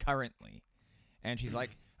currently, and she's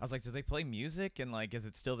like, I was like, do they play music, and, like, is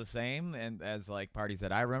it still the same and as, like, parties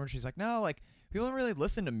that I remember? She's like, no, like, people don't really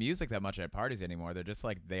listen to music that much at parties anymore. They're just,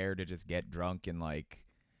 like, there to just get drunk and, like,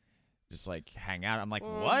 just, like, hang out. I'm like,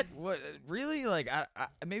 what? Really? Like, I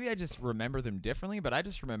maybe I just remember them differently, but I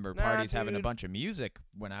just remember parties having a bunch of music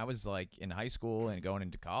when I was, like, in high school and going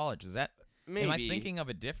into college. Is that... Maybe. Am I thinking of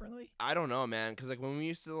it differently? I don't know, man, because, like, when we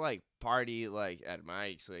used to, like, party, like, at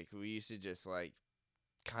Mike's, like, we used to just, like,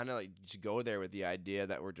 kind of, like, just go there with the idea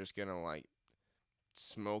that we're just gonna, like,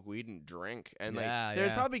 smoke weed and drink, and like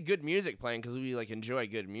there's probably good music playing because we like enjoy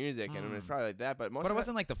good music, and it's probably like that. But it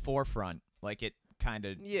wasn't like the forefront, like it kind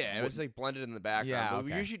of. Yeah, it was like blended in the background. Yeah, but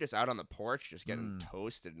we were usually just out on the porch, just getting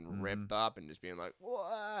toasted and ripped up, and just being like,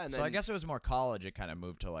 what? And so I guess it was more college. It kind of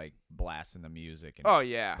moved to like blasting the music.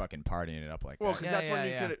 And fucking partying it up like. Well, because that's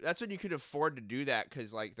when you could afford to do that,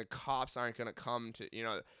 because like the cops aren't gonna come to, you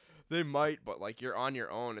know. They might, but, like, you're on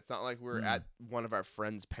your own. It's not like we're at one of our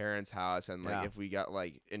friends' parents' house, and, like, if we got,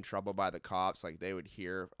 like, in trouble by the cops, like, they would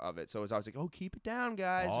hear of it. So it was always like, oh, keep it down,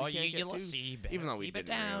 guys. Oh, we can't you'll see, baby. Even though we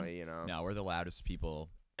didn't really, you know. No, we're the loudest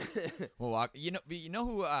people. You know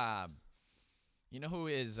who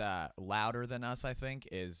is louder than us, I think,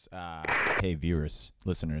 is, hey,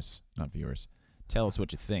 listeners, not viewers. Tell us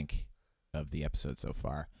what you think of the episode so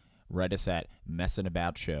far. Write us at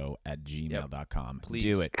messinaboutShow@gmail.com. Please.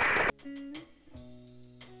 Do it.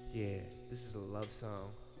 Yeah, this is a love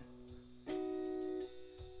song.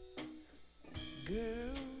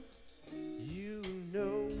 Girl, you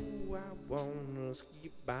know I wanna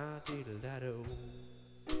skip by diddle-daddle.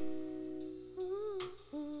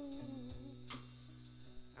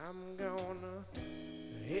 I'm gonna,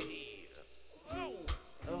 hey, oh,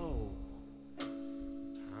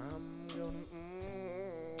 I'm gonna,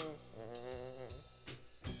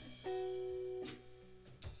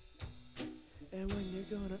 and when you're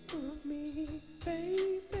gonna me,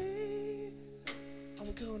 baby,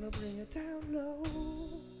 I'm gonna bring it down low.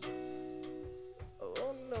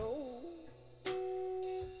 Oh no,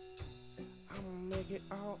 I'm gonna make it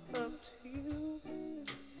all up to you.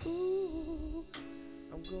 Ooh,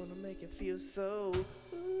 I'm gonna make it feel so.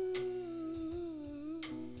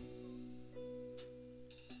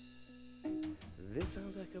 This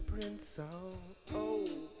sounds like a Prince song. Oh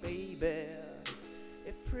baby,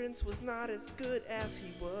 if Prince was not as good as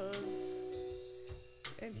he was,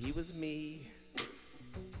 and he was me,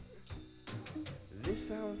 this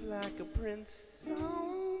sounds like a Prince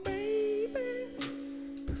song, baby.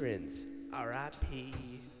 Prince, R.I.P.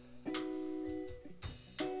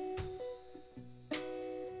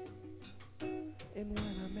 And when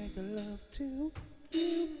I make love to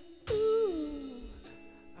you, ooh,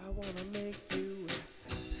 I wanna make you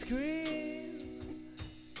scream.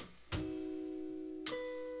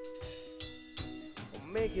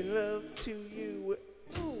 Making love to you,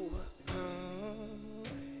 ooh,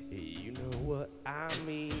 you know what I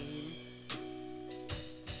mean.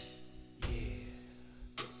 Yeah.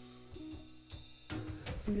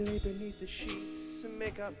 We lay beneath the sheets and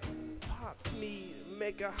make our hearts meet,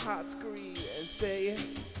 make our hearts agree, and say,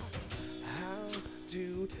 how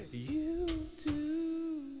do you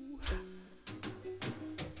do?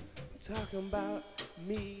 Talking about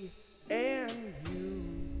me and you.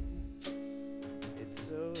 It's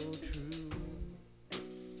so true.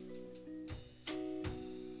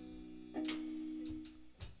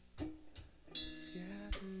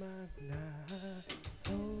 Scat my night.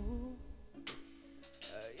 Oh,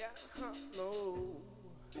 yeah, no.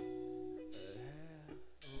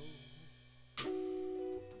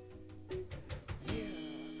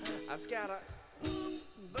 Yeah, I scatter,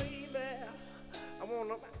 baby. I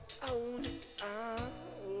wanna hold you.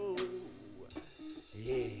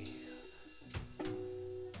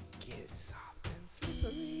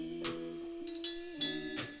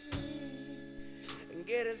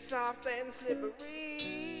 soft and slippery.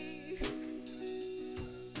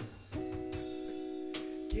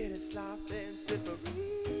 Get it soft and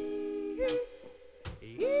slippery.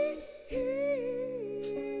 Get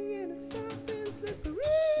it soft and slippery.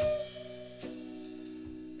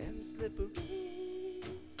 And slippery.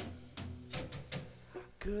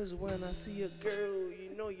 'Cause when I see a girl,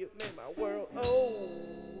 you know you make my world, oh,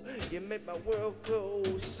 you make my world go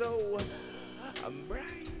so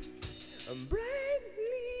brightly.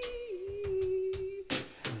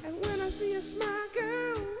 And when I see a smile,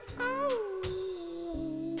 girl,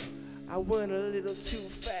 oh, I went a little too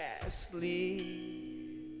fastly.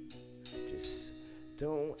 Just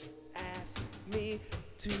don't ask me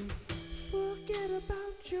to forget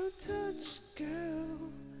about your touch,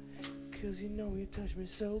 girl. 'Cause you know you touch me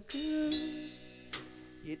so good.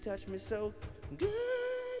 You touch me so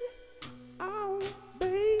good. Oh,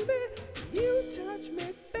 baby, you touch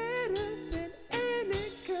me better than any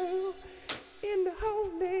girl in the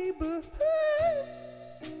whole neighborhood.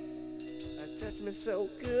 Touch me so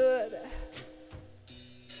good.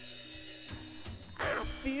 I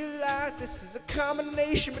feel like this is a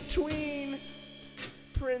combination between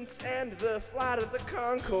Prince and the Flight of the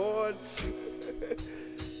Conchords.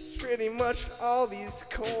 Pretty much all these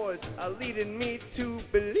chords are leading me to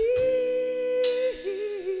believe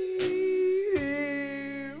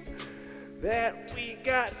that we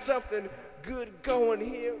got something good going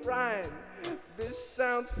here, Ryan. This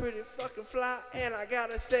sounds pretty fucking fly, and I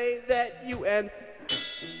gotta say that you and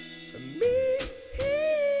me,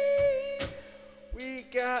 we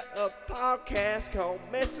got a podcast called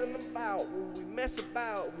Messin' About, where we mess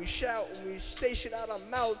about, we shout, and we say shit out our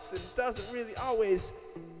mouths, and it doesn't really always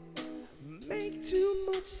make too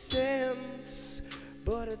much sense,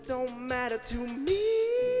 but it don't matter to me.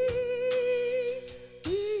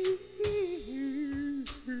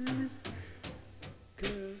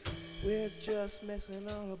 'Cause we're just messing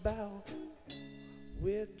all about.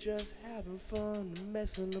 We're just having fun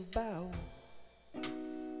messing about.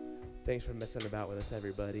 Thanks for messing about with us,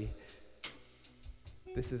 everybody.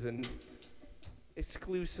 This is an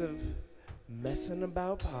exclusive Messin'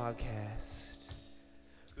 About podcast.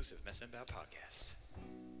 Exclusive Messin' About podcasts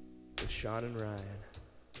with Sean and Ryan.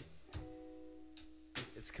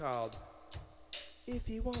 It's called If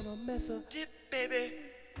You Wanna Mess a Dip, baby.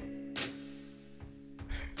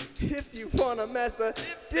 If you wanna mess a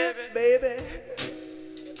dip, baby.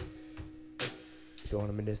 If you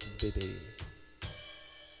wanna mess a baby.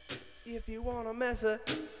 If you wanna mess a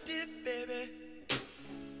dip, baby.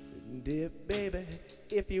 Dip, baby.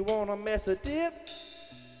 If you wanna mess a dip,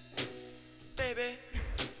 baby.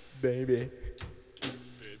 Baby.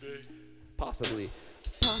 Baby. Possibly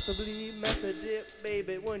mess a dip,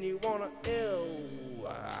 baby, when you wanna. Ew,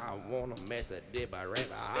 I wanna mess a dip, I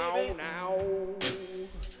rap. Oh, now.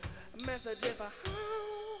 Mess a dip,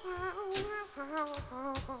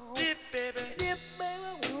 dip, baby. Dip,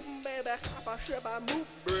 baby, whoop, baby, hop, I ship, I move,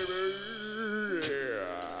 baby.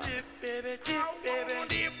 Dip, baby, dip, baby. I wanna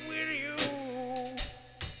dip with you.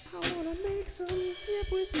 I wanna make some dip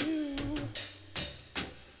with you.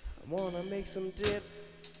 I wanna make some dip.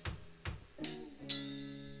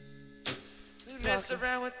 Mess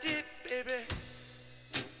around with dip, baby.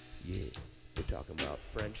 Yeah, we're talking about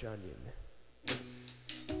French onion.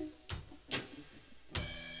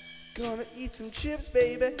 Gonna eat some chips,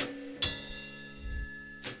 baby.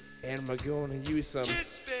 And we're gonna use some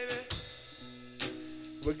chips, baby.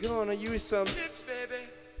 We're gonna use some chips, baby.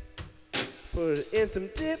 Put it in some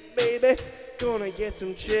dip, baby. Gonna get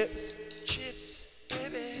some chips. Chips,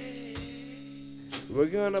 baby. We're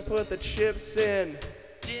gonna put the chips in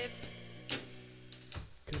dip.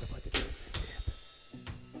 Gonna put the chips in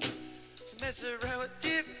dip. Mess around with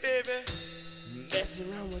dip, baby. Mess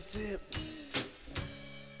around with dip.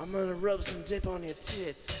 I'm gonna rub some dip on your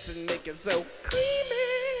tits and make it so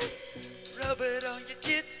creamy. Rub it on your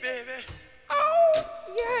tits, baby. Oh,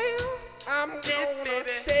 yeah. I'm dip, gonna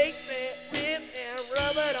baby. take that dip and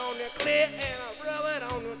rub it on your clit, and I'll rub it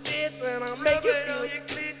on your tits, and I'll make it on your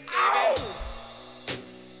clit, ow!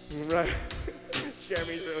 Right.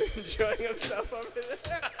 Jeremy's really enjoying himself over there.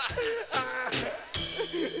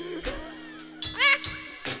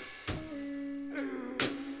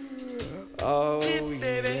 Oh, dip,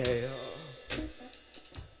 baby. Yeah.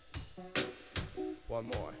 One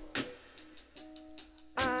more.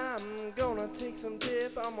 I'm gonna take some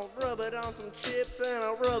dip, I'm gonna rub it on some chips, and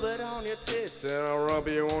I'll rub it on your tits, and I'll rub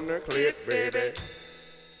you on the clit, baby.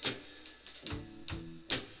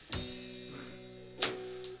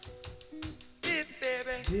 Dip,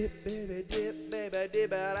 baby. Dip, baby, dip, baby,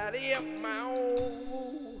 dip out of dip, my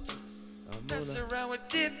old. Mess around with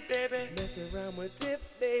dip, baby. Mess around with dip,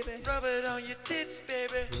 baby. baby. Rub it on your tits,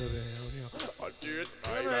 baby. Rub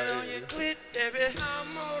it on your clit, baby.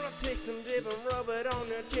 I'm gonna take some dip and rub it on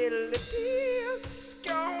your tiddly tits.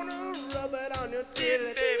 Gonna rub it on your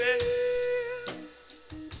tiddly baby.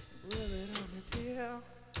 Rub it on your tail.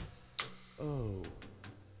 Oh,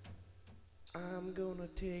 I'm gonna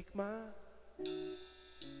take my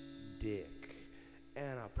dick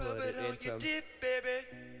and I put Rub it in on your some. dip, baby.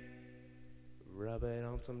 Rub it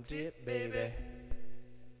on some dip, baby.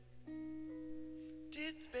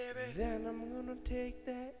 Tits, baby. Then I'm gonna take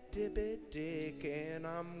that dippy dick and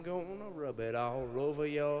I'm gonna rub it all over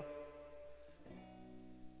your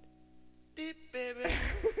Dip, baby.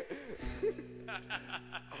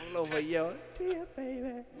 all over your tip,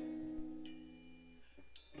 baby.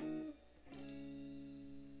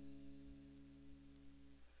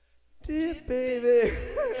 Tip, baby.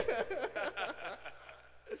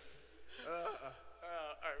 All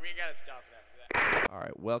right, we gotta stop it after that. All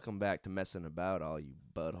right, welcome back to Messing About, all you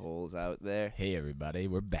buttholes out there. Hey everybody,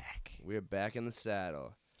 we're back. We're back in the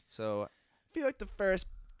saddle. So I feel like the first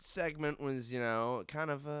segment was, kind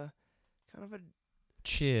of a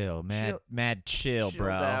Chill, mad chill, chilled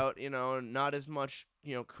bro. out, not as much,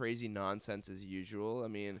 crazy nonsense as usual. I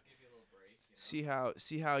mean, see how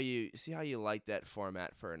you like that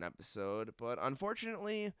format for an episode, but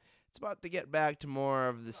unfortunately, it's about to get back to more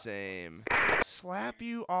of the same. Slap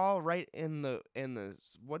you all right in the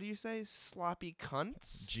what do you say? Sloppy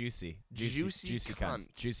cunts? Juicy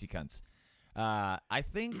cunts. Juicy cunts. I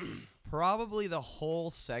think probably the whole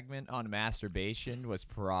segment on masturbation was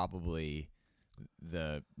probably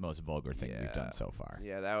the most vulgar thing we've done so far.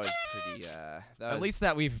 Yeah, that was pretty. At least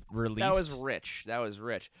that we've released. That was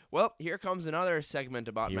rich. Well, here comes another segment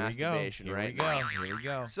about masturbation. Here right? Here we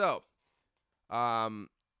go. So,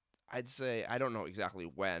 I'd say I don't know exactly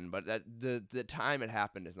when, but the time it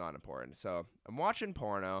happened is not important. So I'm watching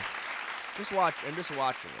porno. I'm just watching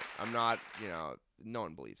it. I'm not, no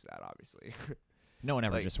one believes that, obviously. No one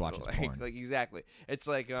ever just watches porn. Like exactly. It's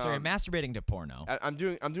like Sorry, masturbating to porno. I'm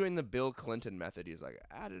doing the Bill Clinton method. He's like,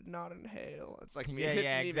 I did not inhale. It's like me. Yeah,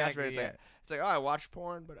 me exactly. masturbating. It's like, oh, I watch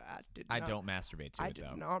porn, but I did. I not. don't masturbate to I it did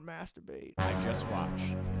though. not masturbate. I just watch.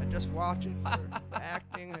 I just watch it for the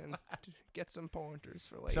acting and to get some pointers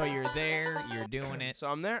for later. So you're there, you're doing it. So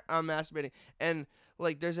I'm there, I'm masturbating, and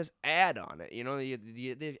like there's this ad on it. They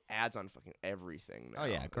have ads on fucking everything now. Oh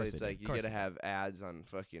yeah, of course. It's like you gotta have ads on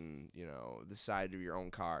fucking the side of your own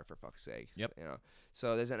car for fuck's sake. Yep.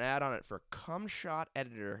 So there's an ad on it for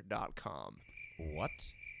cumshoteditor.com. What?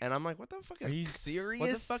 And I'm like, what the fuck is? Are you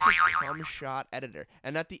serious? What the fuck is cumshot editor?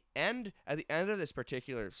 And at the end of this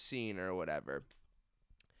particular scene or whatever,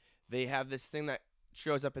 they have this thing that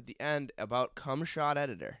shows up at the end about cumshot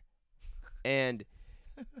editor, and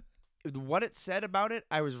what it said about it,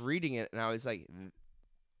 I was reading it and I was like,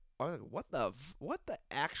 what the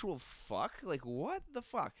actual fuck? Like, what the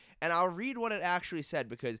fuck? And I'll read what it actually said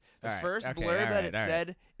because the first blurb that it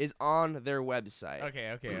said is on their website.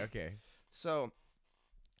 Okay. So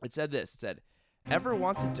it said this. It said, ever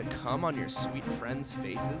wanted to cum on your sweet friends'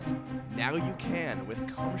 faces? Now you can with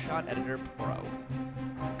Cumshot Editor Pro.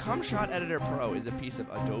 Cumshot Editor Pro is a piece of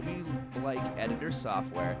Adobe-like editor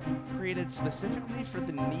software created specifically for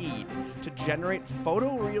the need to generate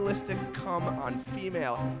photorealistic cum on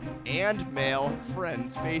female and male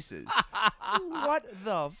friends' faces. What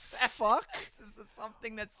the fuck? This is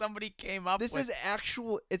something that somebody came up with. This is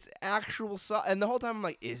actual. It's actual. And the whole time I'm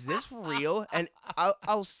like, is this real? And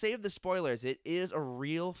I'll save the spoilers. It is a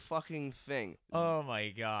real fucking thing. Oh my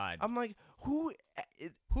god. I'm like, who's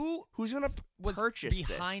gonna was purchase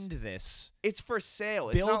behind this? It's for sale.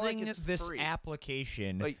 It's not like Building it's this free.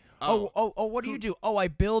 application. Like, what do you do? Oh, I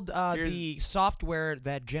build Here's- the software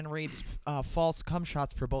that generates false cum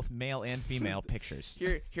shots for both male and female pictures.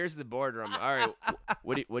 Here's the boardroom. All right,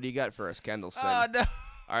 what do you got for us, Kendallson? Oh no.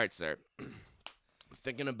 All right, sir. I'm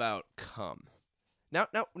thinking about cum. Now,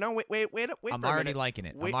 wait for I'm a already minute. liking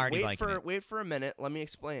it. Wait, I'm already wait liking for it. wait for a minute. Let me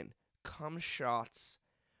explain. Cum shots,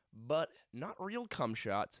 but not real cum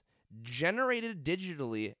shots, generated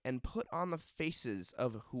digitally and put on the faces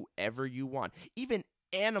of whoever you want, even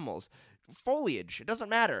animals, foliage. It doesn't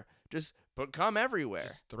matter. Just put cum everywhere.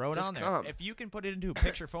 Just throw it Just on there. cum. If you can put it into a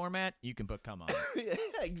picture format, you can put cum on it. Yeah,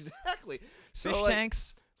 exactly. So Fish like,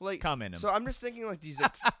 tanks, like cum in them. So I'm just thinking like these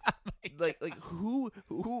like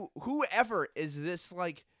whoever is this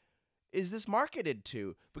marketed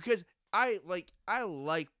to? Because I like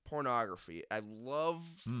pornography. I love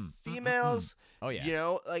females. Oh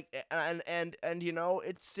yeah. And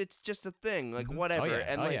it's just a thing. Like whatever.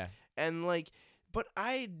 Oh, yeah. And but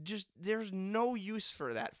I just there's no use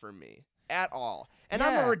for that for me. at all. And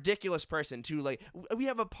I'm Yeah. a ridiculous person too. Like we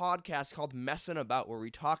have a podcast called Messin About where we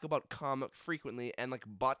talk about cum frequently and like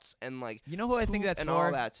butts and like You know who I think poop that's and for?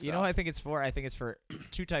 all that stuff. You know who I think it's for? I think it's for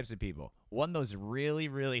two types of people. One, those really,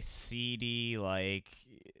 really seedy, like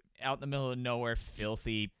out in the middle of nowhere,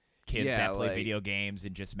 filthy kids Yeah, that play like- video games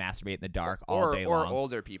and just masturbate in the dark all day or long.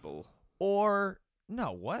 older people. Or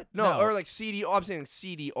no, what? No, or like seedy. Oh, I'm saying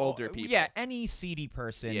seedy older people. Yeah, any seedy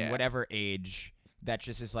person, Yeah. whatever age, that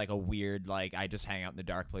just is like a weird, like, I just hang out in the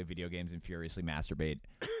dark, play video games, and furiously masturbate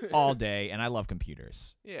all day, and I love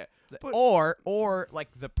computers. Yeah. But- Or like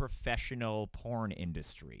the professional porn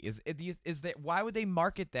industry. Is that why would they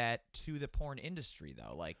market that to the porn industry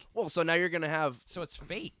though? Like, Well, so now you're gonna have. so it's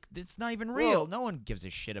fake. It's not even real. Well- No one gives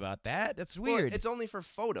a shit about that. That's Well, weird. it's only for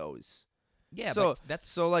photos. yeah, so but that's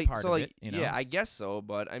so like part so of like it, you know? yeah, I guess so.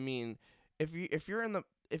 But I mean, if you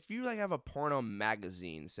like have a porno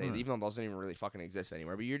magazine, say, even though those don't even really fucking exist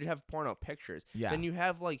anymore, but you have porno pictures, Yeah. then you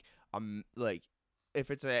have like if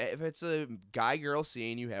it's a guy girl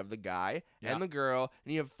scene, you have the guy Yeah. and the girl,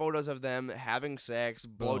 and you have photos of them having sex,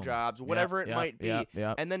 Boom. blowjobs, Yep, whatever it yep, might be.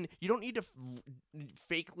 yep. And then you don't need to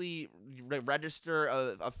fakely register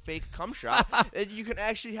a fake cum shot. You can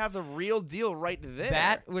actually have the real deal right there.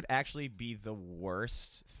 That would actually be the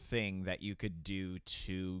worst thing that you could do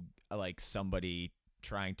to like somebody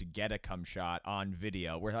trying to get a cum shot on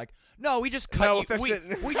video. We're like, no, we just cut No, you, fix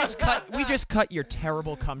it. we just cut your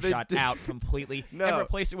terrible cum shot out completely and No.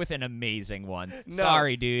 replace it with an amazing one. No.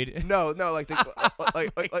 Sorry, dude. No, like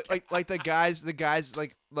the like the guys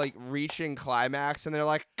like reaching climax and they're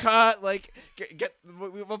like cut, like get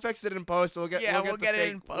we'll fix it in post. We'll get Yeah, we'll we'll get get the it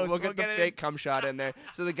fake, in post. We'll get the get it fake cum shot in there.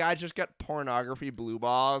 So the guy just got pornography blue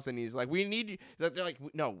balls and he's like, we need you. They're like,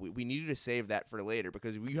 no, we need you to save that for later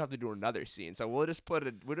because we have to do another scene. So we'll just put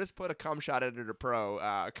a cum shot editor pro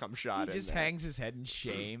cum shot. He in just there. hangs his head in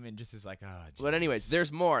shame and just is like, oh. But anyways, there's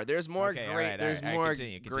more. There's more Okay, all great. right, there's all right, more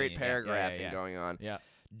continue, great continue. Yeah, yeah, paragraphing yeah. going on. Yeah.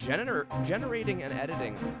 Generating and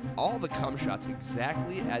editing all the cum shots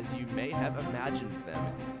exactly as you may have imagined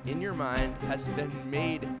them in your mind has been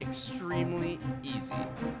made extremely easy.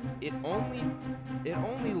 It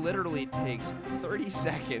only literally takes 30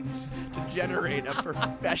 seconds to generate a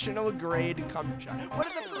professional grade cum shot. What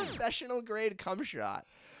is a professional grade cum shot?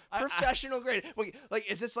 Professional grade. Wait,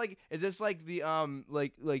 like is this like the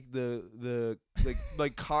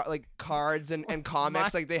cards and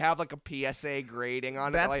comics, like they have like a PSA grading on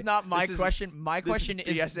it. That's Like, not my this is- question. My this question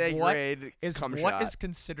is PSA what grade cum what shot. is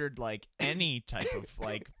considered like any type of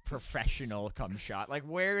like professional cum shot? Like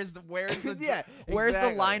where's the Yeah, where's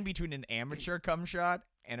exactly. the line between an amateur cum shot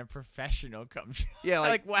and a professional cum shot? Yeah,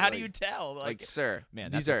 like, how do like- you tell? Like, sir,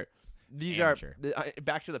 man, these that's amateur. are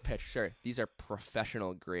back to the pitch, sir. These are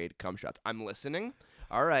professional grade cum shots. I'm listening.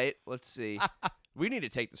 All right, let's see. We need to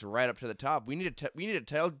take this right up to the top. We need to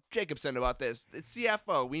tell Jacobson about this. It's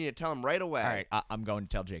CFO. We need to tell him right away. All right, I'm going to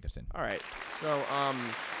tell Jacobson. All right. So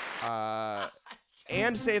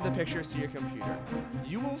and save the pictures to your computer.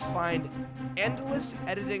 You will find endless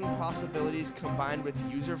editing possibilities combined with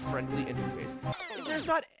user-friendly interface. There's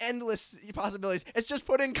not endless possibilities. It's just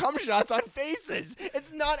putting cum shots on faces.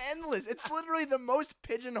 It's not endless. It's literally the most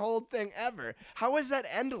pigeonholed thing ever. How is that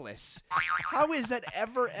endless? How is that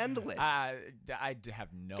ever endless? I have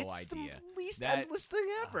no it's idea. the least That- endless thing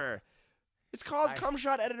ever. It's called I- Cum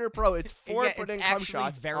Shot Editor Pro. It's for Yeah, putting it's cum actually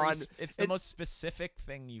shots very on. it's the most specific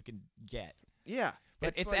thing you can get. Yeah.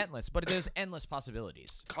 But it's like, endless. But there's endless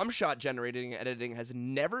possibilities. cum shot generating and editing has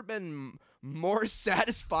never been more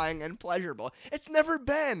satisfying and pleasurable. It's never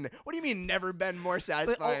been. What do you mean never been more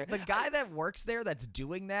satisfying? The guy that works there that's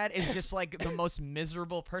doing that is just like the most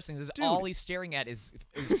miserable person. This is Dude. all he's staring at is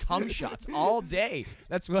cum shots all day.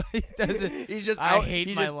 That's what he does. He's just I out, hate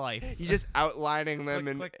he my just, life. He's just outlining them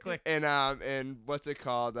Click, click, click. and what's it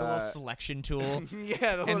called? The little selection tool.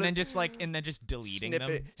 Yeah, the and then just deleting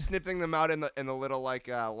them. snipping them out in the little like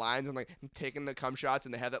lines and like taking the cum shots,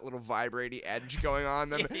 and they have that little vibrating edge going on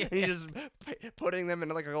them, and he's just putting them in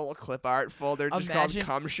like a little clip art folder just called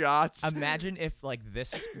cum shots. Imagine if like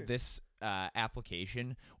this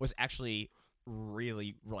application was actually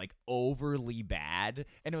really like overly bad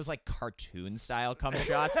and it was like cartoon style cum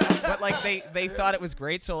shots, but like they thought it was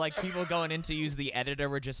great, so like people going in to use the editor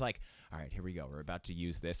were just like, all right, here we go, we're about to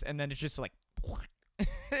use this, and then it's just like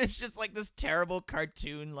it's just like this terrible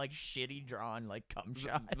cartoon, like shitty drawn, like cum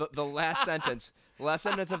shot. The last sentence,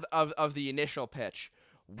 of the initial pitch.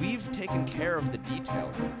 We've taken care of the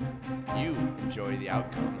details. You enjoy the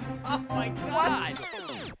outcome. Oh my god!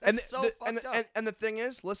 What? And so fucked up. and the thing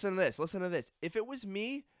is, listen to this. If it was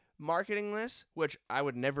me marketing this, which I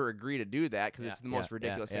would never agree to do that because it's the most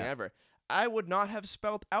ridiculous thing ever, I would not have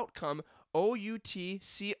spelled outcome OUTCOME.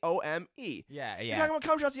 Yeah, You're talking about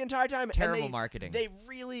cum shots the entire time. Terrible and marketing.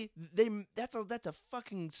 That's a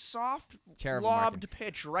fucking soft Terrible lobbed marketing.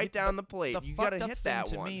 pitch right down the plate. The You fucked gotta up hit thing that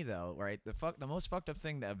to one. me, though, right? The most fucked up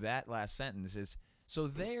thing of that last sentence is so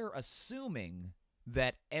they're assuming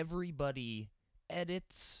that everybody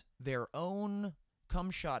edits their own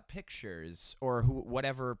cum shot pictures or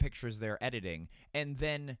whatever pictures they're editing, and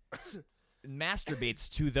then masturbates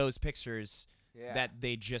to those pictures that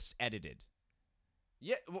they just edited.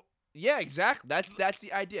 Yeah, well, yeah, exactly. That's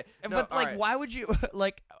the idea. No, But like, all right. why would you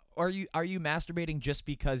like? Are you masturbating just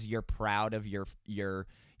because you're proud of your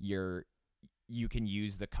you can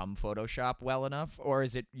use the cum Photoshop well enough, or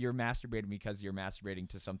is it you're masturbating because you're masturbating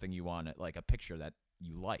to something you want, like a picture that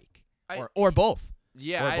you like, or both?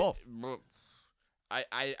 Yeah, or both.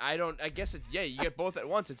 I don't. I guess it's you get both at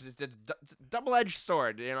once. It's a double-edged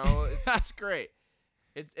sword. You know, it's great.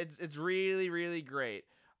 It's really really great.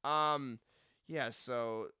 Yeah,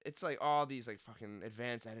 so it's like all these like fucking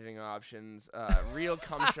advanced editing options, real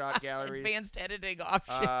cum shot galleries, Advanced editing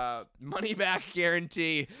options, money back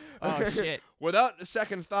guarantee. Oh shit! Without a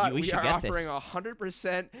second thought, We we should are get offering this.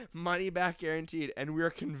 100% money back guaranteed, and we are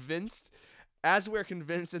convinced. As we're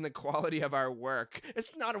convinced in the quality of our work,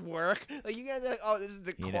 it's not work. Like you guys are like, oh, this is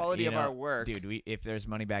the quality of our work, dude. If there's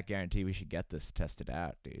money back guarantee, we should get this tested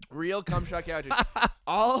out, dude. Real cum shot galleries.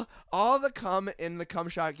 all the cum in the cum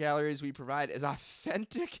shot galleries we provide is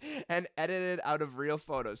authentic and edited out of real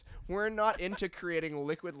photos. We're not into creating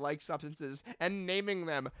liquid-like substances and naming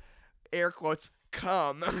them, air quotes,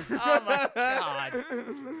 cum. Oh my god!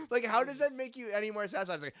 Like, how does that make you any more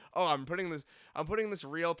satisfied? It's like, oh, I'm putting this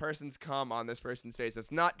real person's cum on this person's face.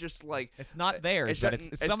 It's not just like It's not theirs, but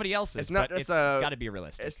it's somebody else's. It's not but just it's got to be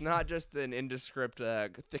realistic. It's not just an indescript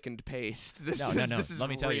thickened paste. This No. This is Let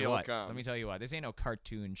me tell you real what. cum. Let me tell you what. This ain't no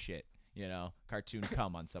cartoon shit. You know, cartoon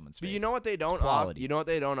cum on someone's face. But you know what they don't offer? quality. You know what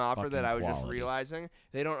they don't offer that Fucking I was just quality. realizing?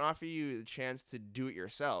 They don't offer you the chance to do it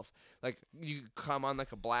yourself. Like you come on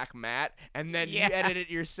like a black mat and then you edit it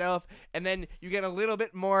yourself, and then you get a little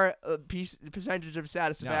bit more percentage of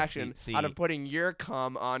satisfaction see- out of putting your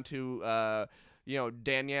cum onto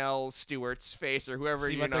Danielle Stewart's face or whoever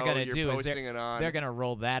See, you what know they're gonna you're do is posting it on. They're gonna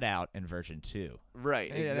roll that out in version 2. Right,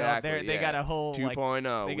 You know, exactly. They got a whole 2.0. They got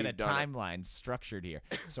a we've done it. timeline structured here.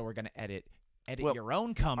 So we're gonna edit Well, your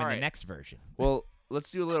own cum in all the right. next version. Well, let's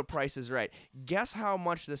do a little Price is Right. Guess how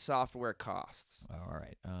much the software costs. All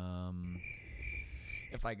right.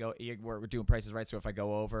 If I go, we're doing prices right. So if I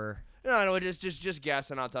go over, No, just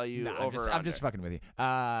guess, and I'll tell you nah, over. I'm just fucking with you.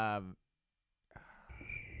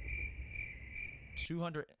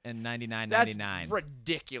 $299.99 That's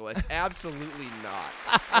ridiculous. Absolutely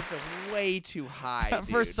not. That's way too high, dude.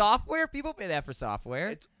 for software. People pay that for software.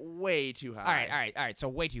 It's way too high. All right. So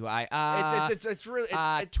way too high. It's really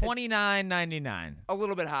it's $29.99, a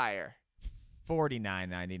little bit higher.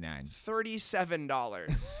 $49.99.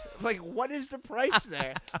 $37. Like, what is the price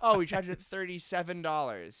there? Oh, we charge it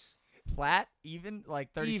 $37. Flat, even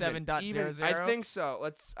like 37.00. I think so.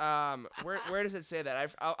 Let's where does it say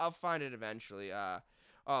that? I'll find it eventually. So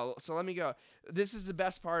let me go. This is the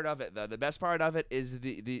best part of it, though. The best part of it is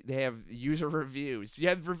they have user reviews. You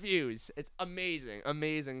have reviews. It's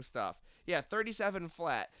amazing stuff. Yeah, 37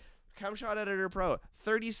 flat. Cumshot Editor Pro,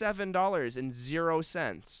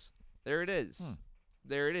 $37.00. There it is.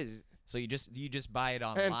 There it is. So you just buy it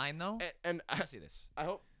online though. And Let me see this. I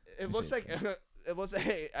hope it me looks see like it looks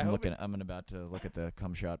like. I'm about to look at the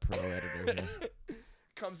Cumshot Pro editor here.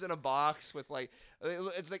 Comes in a box with like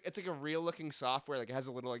it's like a real looking software. Like it has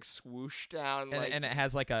a little like swoosh down. And it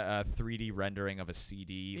has like a 3D rendering of a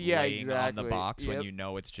CD Yeah, laying on the exactly. box when Yep. you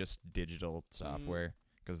know it's just digital software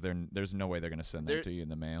because there's no way they're gonna send that to you in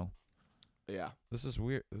the mail. Yeah. This is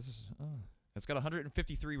weird. It's got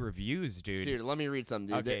 153 reviews, dude. Dude, let me read some,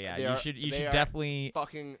 dude. Okay, They you are- should they are definitely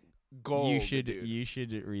fucking gold. you should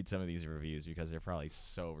dude. read some of these reviews because they're probably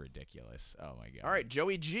so ridiculous. Oh my god. All right,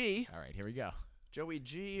 Joey G. All right, here we go. Joey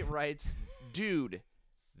G writes, dude,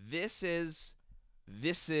 this is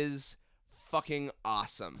fucking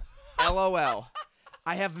awesome. LOL.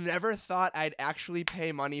 I have never thought I'd actually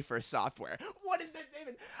pay money for software. What is that,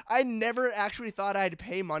 David? I never actually thought I'd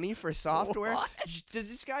pay money for software. What? Does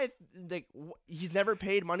this guy he's never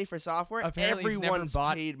paid money for software? Apparently he's never Everyone's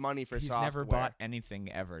bought- paid money for He's software. never bought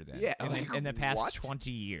anything ever then. Yeah, in the past what? 20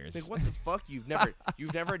 years. Like, what the fuck? You've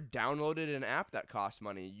never downloaded an app that costs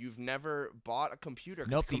money. You've never bought a computer.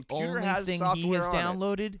 'Cause Nope, the computer only has thing he software has on it.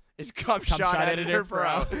 downloaded It's Cumshot Editor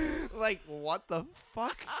Pro. Pro. Like, what the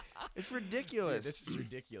fuck? It's ridiculous. Dude, this is is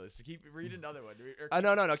ridiculous. Read another one.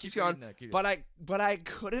 No. Keep going. But I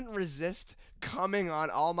couldn't resist coming on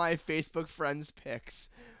all my Facebook friends' pics.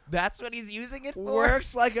 That's what he's using it for?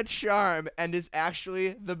 Works like a charm and is actually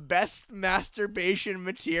the best masturbation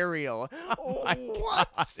material. Oh my What?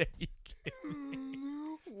 God, are you kidding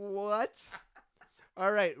me? What?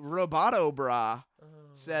 All right, Roboto Bra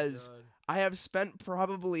says, I have spent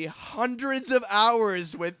probably hundreds of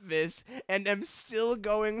hours with this and am still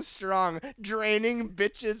going strong, draining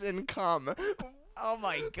bitches and cum. Oh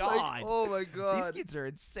my God. Oh my God. These kids are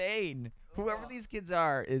insane. Whoever these kids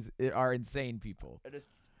are insane people. I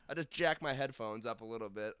just jacked my headphones up a little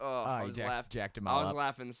bit. I was jacked them all I was up.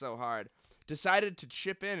 laughing so hard. Decided to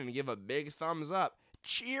chip in and give a big thumbs up.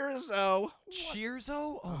 Cheers-o.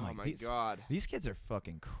 Cheers-o? Oh my God. These kids are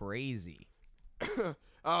fucking crazy.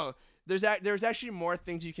 Oh, there's actually more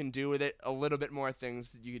things you can do with it. A little bit more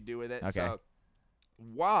things that you could do with it. Okay.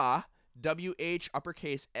 So, WH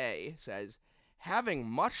uppercase A says, having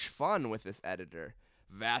much fun with this editor.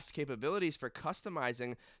 Vast capabilities for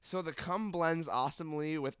customizing, so the cum blends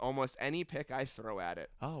awesomely with almost any pic I throw at it.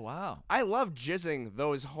 Oh, wow. I love jizzing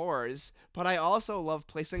those whores, but I also love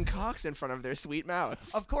placing cocks in front of their sweet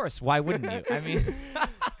mouths. Of course. Why wouldn't you? I mean,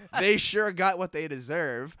 They sure got what they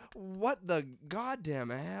deserve. What the goddamn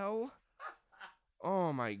hell?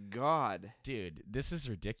 Oh my God. dude, this is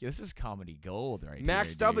ridiculous. This is comedy gold right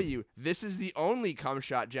Max here, dude. W, this is the only cum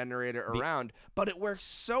shot generator around, but it works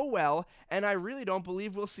so well, and I really don't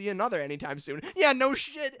believe we'll see another anytime soon. Yeah, no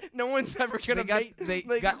shit. No one's ever gonna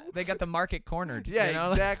They got the market cornered. Yeah, you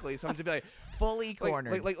know? exactly. Someone's gonna be like, Fully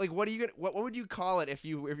cornered. like what are you gonna what would you call it if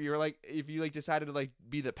you decided to like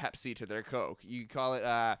be the Pepsi to their Coke? You call it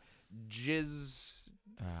jizz.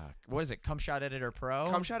 What is it? Cum Shot Editor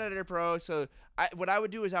Pro. Cum Shot Editor Pro. So what I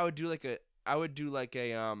would do is I would do like a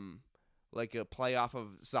play off of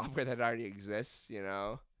software that already exists. You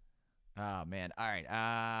know. Oh man. All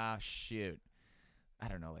right. Shoot. I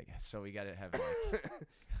don't know. Like, so we gotta have.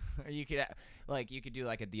 Like, you could do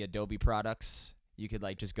like the Adobe products. You could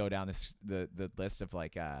like just go down the list of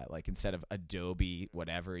like instead of Adobe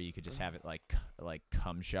whatever, you could just have it like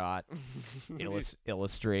Cum Shot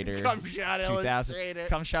Illustrator. Cum Shot Illustrator.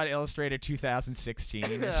 Cum Shot Illustrator 2016.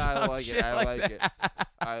 I like it. I like that. it.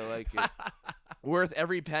 I like it. Worth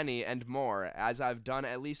every penny and more, as I've done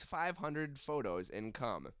at least 500 photos in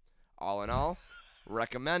cum. All in all,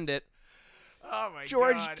 recommend it. Oh my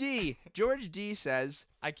George God. D. George D says,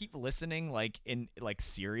 I keep listening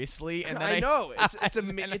seriously, and then I know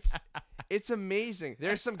it's amazing.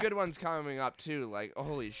 There's some good ones coming up too. Like,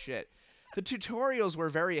 holy shit. The tutorials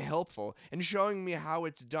were very helpful in showing me how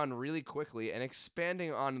it's done really quickly and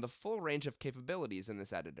expanding on the full range of capabilities in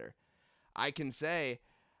this editor. I'd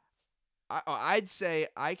say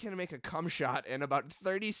I can make a cum shot in about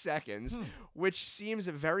 30 seconds, which seems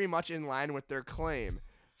very much in line with their claim.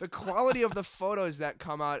 The quality of the photos that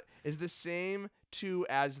come out is the same too,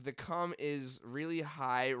 as the cum is really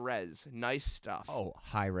high res. Nice stuff. Oh,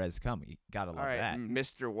 high res cum. You gotta love all right, that.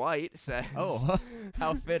 Mr. White says. Oh,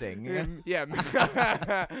 how fitting. Yeah.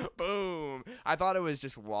 Boom. I thought it was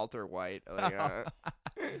just Walter White. Like,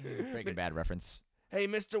 Breaking Bad reference. Hey,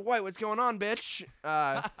 Mr. White, what's going on, bitch?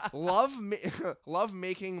 Love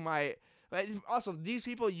making my. Also, these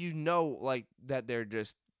people, like that they're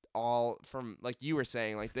just all from, like you were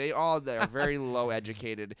saying, like they're very low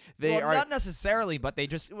educated. They are not necessarily, but they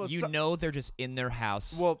just they're just in their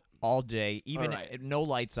house all day, even no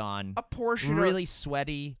lights on. A portion really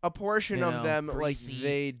sweaty. A portion of them, greasy. like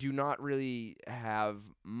they do not really have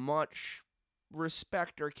much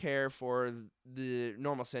respect or care for the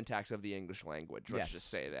normal syntax of the English language. Let's just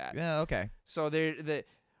say that. Yeah. Okay. So they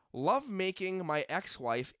love making my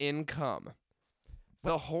ex-wife in cum.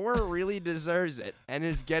 The whore really deserves it and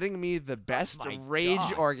is getting me the best rage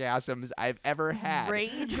orgasms I've ever had.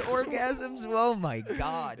 Rage orgasms? Oh my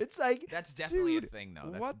God. It's like, that's definitely dude, a thing, though.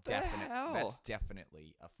 what the hell? That's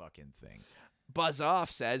definitely a fucking thing. Buzz Off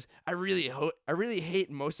says, I really hate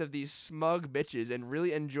most of these smug bitches and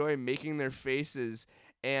really enjoy making their faces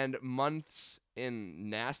and months in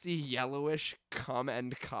nasty yellowish cum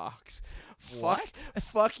and cocks. What?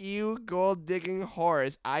 Fuck you, gold digging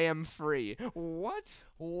whores. I am free. What?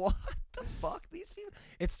 What the fuck? These people.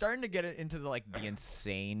 It's starting to get into the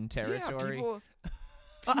insane territory. Yeah,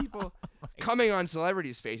 people coming on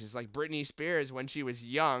celebrities' faces like Britney Spears when she was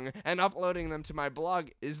young and uploading them to my blog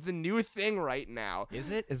is the new thing right now.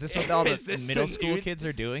 Is it? Is this what all the middle school kids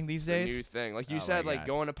are doing these days? The new thing. Like you said, like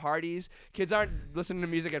going to parties. Kids aren't listening to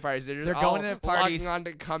music at parties. They're going to parties, logging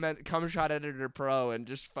on to Cum Shot Editor Pro and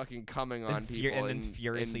just fucking coming on people. And then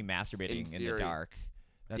furiously masturbating in the dark.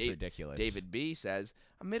 That's ridiculous. David B says,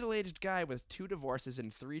 a middle-aged guy with 2 divorces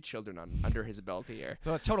and 3 children under his belt here.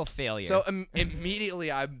 So a total failure. So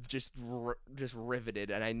immediately I'm just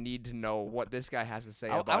riveted, and I need to know what this guy has to say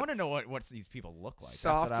about. I want to know what these people look like.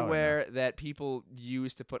 Software that people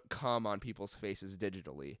use to put cum on people's faces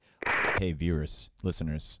digitally. Hey, viewers,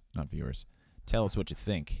 listeners, not viewers, tell us what you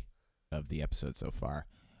think of the episode so far.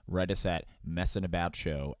 Write us at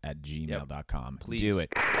messinaboutshow@gmail.com. Please Do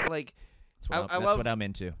it. Like. That's what I'm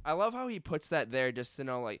into. I love how he puts that there just to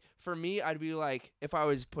know, like, for me, I'd be like, if I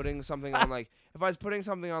was putting something on, like,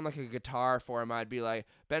 a guitar for him, I'd be like,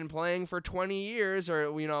 been playing for 20 years,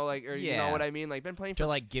 or, you know, like, or you know what I mean? Like, been playing for... To,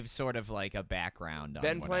 like, give sort of, like, a background on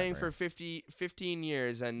Been playing whatever. for 15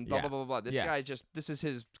 years, and blah, blah, blah, blah. This guy this is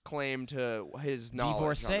his claim to his knowledge.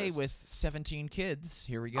 Divorcee with 17 kids.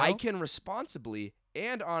 Here we go. I can responsibly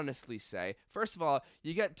and honestly say, first of all,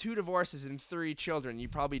 you got 2 divorces and 3 children you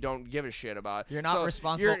probably don't give a shit about. You're not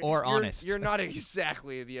responsible or honest. You're not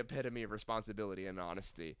exactly the epitome of responsibility and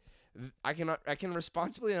honesty. I can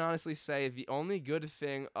responsibly and honestly say the only good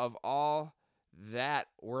thing of all that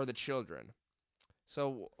were the children.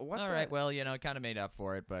 So what? All right, well, you know, kind of made up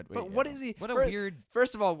for it, but what is he? What a weird.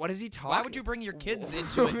 First of all, what is he talking? Why would you bring your kids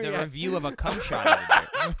into the review of a cum shot?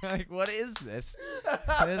 Like, what is this?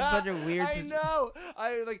 This is such a weird. I know.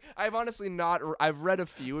 I've honestly not. I've read a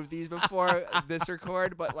few of these before this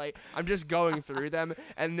record, but like I'm just going through them,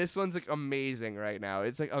 and this one's like amazing right now.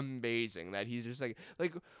 It's like amazing that he's just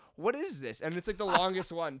like. What is this? And it's like the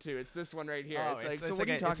longest one too. It's this one right here. Oh, it's like, so it's what like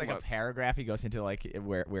are you talking it's like about? a paragraph. He goes into like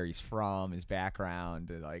where he's from, his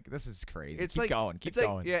background. Like, this is crazy. It's keep like, going. Keep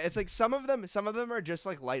going. Yeah, it's like some of them are just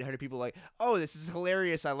like lighthearted people. Like, oh, this is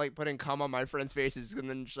hilarious. I like putting cum on my friends' faces and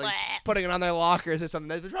then just like putting it on their lockers or something.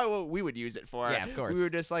 That's probably what we would use it for. Yeah, of course. We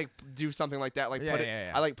would just like do something like that. Like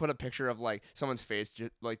Yeah. I like put a picture of like someone's face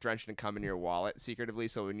just, like drenched in cum in your wallet secretively.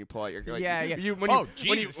 So when you pull out your like, when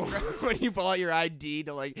you pull out your ID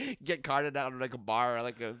to like get carded out of like a bar or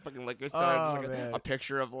like a fucking liquor store, a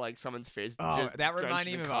picture of like someone's face. Oh, just that reminded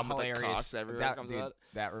me of a cum with, like, hilarious. cocks everywhere comes out.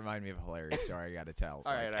 That reminded me of a hilarious story. I got to tell.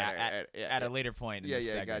 All right, at a later point. In this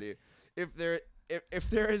segment. Got you. If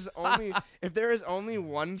there is only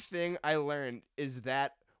one thing I learned is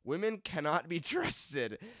that women cannot be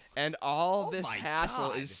trusted, and all this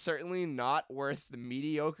hassle is certainly not worth the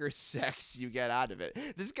mediocre sex you get out of it.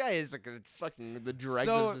 This guy is like the dregs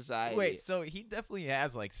of society. Wait, so he definitely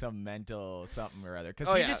has like some mental something or other,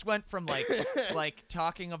 because he just went from like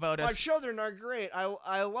talking about us. My children are great.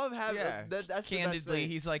 I love having. That's candidly, the best thing.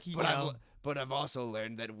 he's like But I've also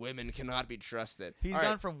learned that women cannot be trusted. He's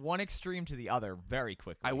gone from one extreme to the other very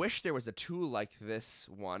quickly. I wish there was a tool like this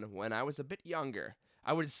one when I was a bit younger.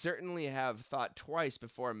 I would certainly have thought twice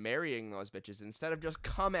before marrying those bitches instead of just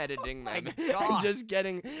cum editing them and just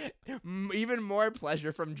getting even more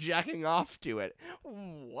pleasure from jacking off to it.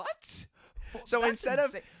 What? So instead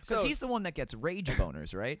of because he's the one that gets rage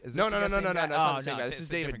boners, right? Is No. this the same guy? That's not the same guy. This is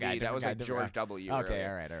David B. That was like George W. Okay,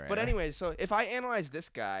 earlier. all right. But anyway, so if I analyze this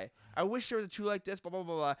guy, I wish there was a tool like this, blah, blah,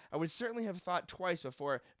 blah, blah. I would certainly have thought twice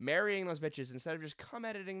before marrying those bitches instead of just cum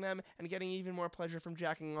editing them and getting even more pleasure from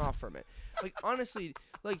jacking off from it. Like, honestly,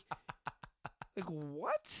 like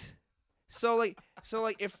what? So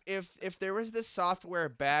if there was this software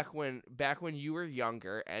back when you were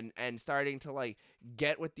younger and starting to like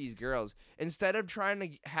get with these girls, instead of trying to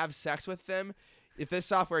have sex with them, if this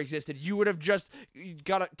software existed, you would have just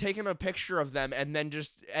taken a picture of them and then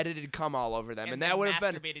just edited cum all over them, and that would have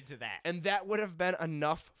been masturbated to that. and that would have been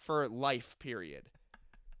enough for life. Period.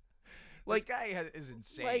 Like, this guy is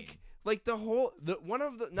insane. Like the whole one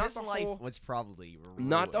of the not this the life whole was probably ruined.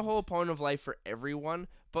 not the whole point of life for everyone,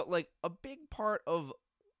 but like a big part of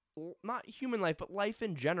not human life but life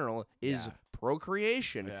in general is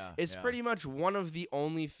procreation. It's pretty much one of the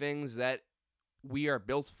only things that we are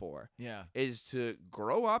built for. Is to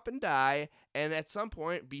grow up and die, and at some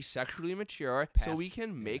point be sexually mature so we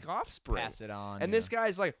can make offspring. Pass it on. And this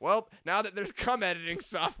guy's like, well, now that there's cum editing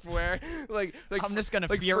software, like I'm just gonna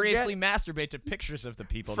furiously masturbate to pictures of the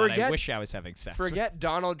people that I wish I was having sex with. Forget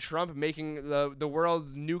Donald Trump making the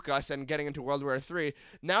world nuke us and getting into World War III.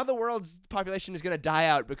 Now the world's population is gonna die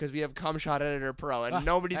out because we have Cum Shot Editor Pro, and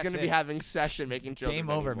nobody's gonna be having sex and making children. Game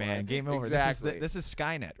over, anymore. man. Game over. Exactly. This is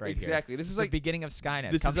Skynet right here. Exactly. This is the like beginning of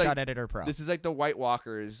Skynet. This Cum is like, Shot Editor Pro. This is like the White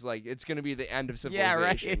Walkers. Like it's gonna be the end of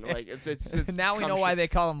civilization. Yeah, right. Like it's now we know why they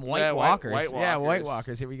call them White Walkers. White Walkers. Yeah, White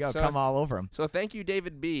Walkers. Here we go. So Come all over them. So thank you,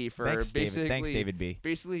 David B, for Thanks, David B.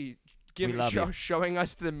 Basically showing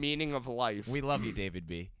us the meaning of life. We love you, David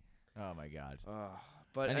B. Oh my God.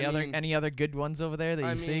 But any other good ones over there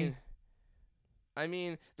that you see? I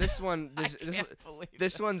mean, this one,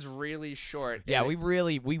 this one's really short. Yeah, we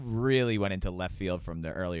really went into left field from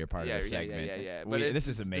the earlier part of the segment. Yeah. But this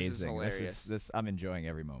is amazing. This is hilarious. This I'm enjoying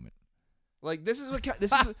every moment. Like this is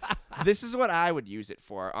what I would use it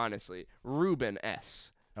for, honestly. Ruben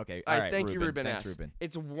S. Okay, all right. Thank you, Ruben Thanks, S. Ruben.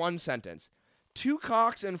 It's one sentence. 2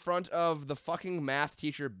 cocks in front of the fucking math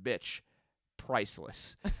teacher bitch.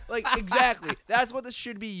 Priceless. Like, exactly. That's what this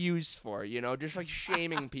should be used for, you know, just like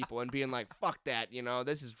shaming people and being like, fuck that, you know,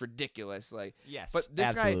 this is ridiculous. Like, Yes, but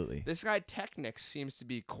absolutely. This guy Technics seems to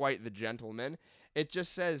be quite the gentleman. It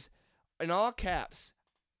just says, in all caps,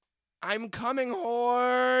 I'm coming,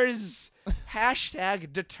 whores.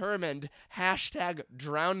 Hashtag determined. Hashtag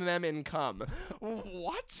drown them in cum.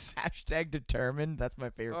 What? Hashtag determined. That's my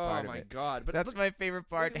favorite part of it. Oh my god! But that's my favorite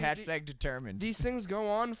part. Hashtag determined. These things go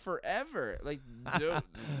on forever. Like, dude.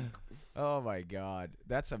 Oh my god,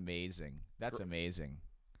 that's amazing. That's amazing.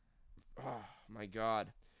 Oh my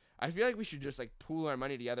god. I feel like we should just like pool our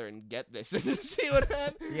money together and get this and just see what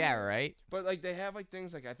happens. Yeah, right. But like they have like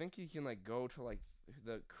things like I think you can like go to like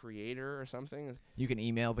the creator or something. You can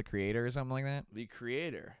email the creator or something like that. The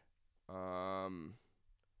creator. Well,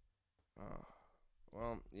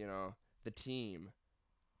 you know, the team.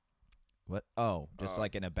 What? Oh, just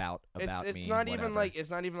like an about me. It's not even like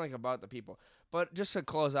about the people. But just to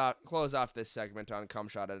close off this segment on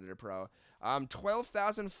Cumshot Editor Pro,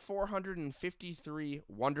 12,453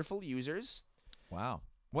 wonderful users. Wow.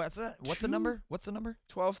 What's that? What's the number?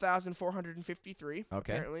 12,453.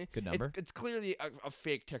 Okay. Apparently, good number. It's clearly a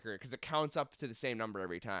fake ticker because it counts up to the same number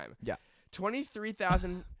every time. Yeah.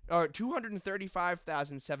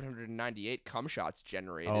 235,798 cum shots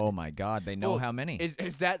generated. Oh my god, they know how many.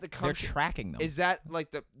 Is that the cum They're tracking them. Is that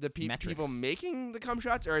like the people making the cum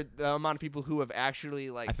shots or the amount of people who have actually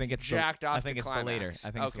like I think it's jacked off I think to it's climax? the later.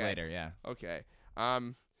 I think it's the later, yeah. Okay.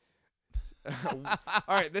 All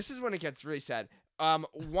right, this is when it gets really sad.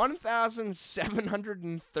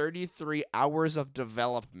 1,733 hours of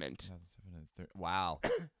development. Wow.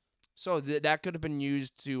 So that could have been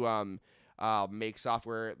used to make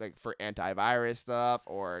software like for antivirus stuff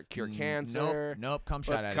or cure cancer. Nope.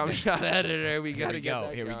 Cumshot editor. Cumshot editor. We gotta get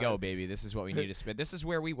that Here going. we go, baby. This is what we need to spit. This is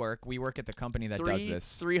where we work. We work at the company that does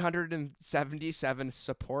this. 377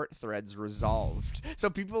 support threads resolved. So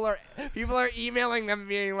people are emailing them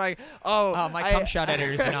being like, "Oh, my Cumshot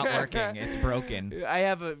editor is not working. It's broken. I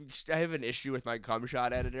have an issue with my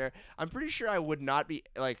Cumshot editor. I'm pretty sure I would not be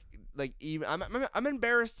I'm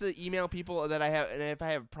embarrassed to email people that I have, and if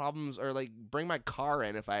I have problems, or like bring my car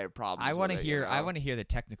in if I have problems. I want to hear. You know? I want to hear the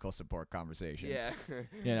technical support conversations. Yeah.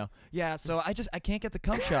 You know. Yeah. So I can't get the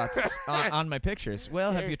cum shots on my pictures.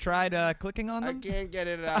 Well, have you tried clicking on them? I can't get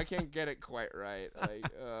it. I can't get it quite right. Like,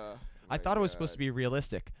 I thought it was supposed to be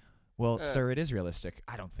realistic. Well, sir, it is realistic.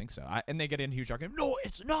 I don't think so. And they get in huge argument. No,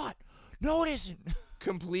 it's not. No, it isn't.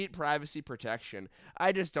 Complete privacy protection.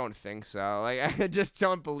 I just don't think so. Like, I just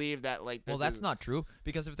don't believe that. Like, this that's not true,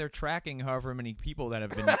 because if they're tracking however many people that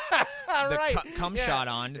have been cum shot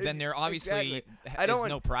on, then they're obviously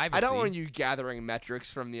no privacy. I don't want you gathering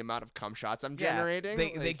metrics from the amount of cum shots I'm generating.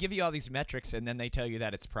 They give you all these metrics, and then they tell you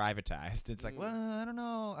that it's privatized. It's like, well, I don't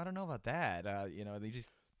know about that. They just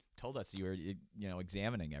told us you were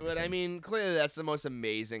examining everything. But I mean, clearly that's the most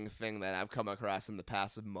amazing thing that I've come across in the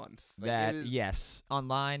past month. Like, yes,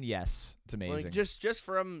 online, yes, it's amazing. Like just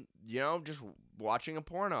from just watching a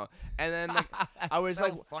porno, and then like I was so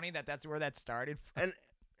like, funny that's where that started from.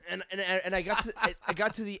 and I got to I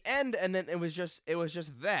got to the end, and then it was just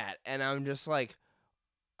that, and I'm just like,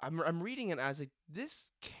 I'm reading it, and I was like, this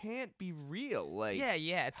can't be real. Like,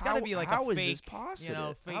 yeah, it's got to be like how a fake, is this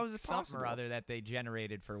possible? Fake how is it possible? something or other that they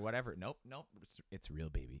generated for whatever. Nope, it's real,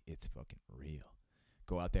 baby. It's fucking real.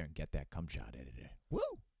 Go out there and get that Cumshot editor. Woo!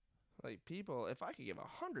 Like, people, if I could give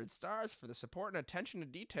 100 stars for the support and attention to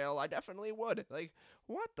detail, I definitely would. Like,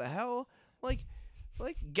 what the hell? Like,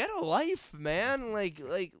 get a life, man. Like,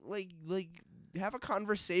 have a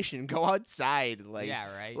conversation. Go outside. Like, yeah,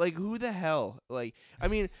 right. Like, who the hell? Like, I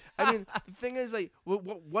mean, the thing is, like,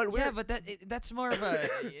 what? Yeah, but that's more of a,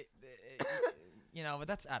 but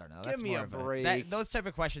that's, I don't know. That's give me more a of break. Those type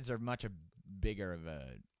of questions are much bigger of a.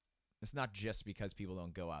 It's not just because people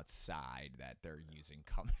don't go outside that they're using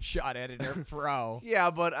Cumshot Editor Pro. Yeah,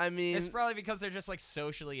 but I mean, it's probably because they're just like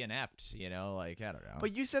socially inept, like, I don't know.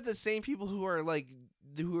 But you said the same people who are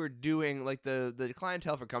doing like the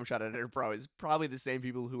clientele for Cumshot Editor Pro is probably the same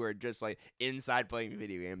people who are just like inside playing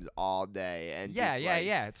video games all day and yeah.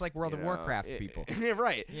 It's like World of Warcraft people.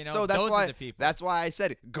 Right. So those are the people. That's why I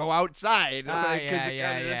said go outside. Because it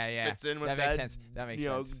kind of yeah. fits in with that makes sense. That makes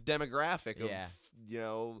sense. demographic of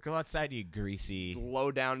Go outside, you greasy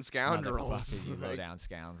low down scoundrels. motherfuckers, you low down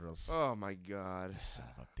scoundrels. Oh my God. Son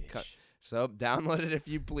of a bitch. So download it if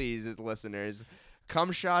you please, listeners.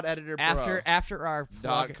 After our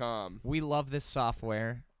plug, .com. we love this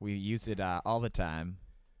software. We use it all the time.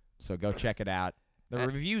 So go check it out. The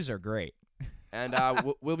reviews are great. And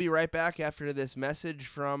we'll be right back after this message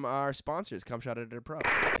from our sponsors, Cumshot Editor Pro.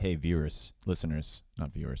 Hey, listeners,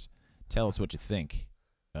 not viewers. Tell us what you think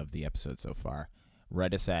of the episode so far.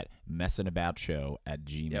 Write us at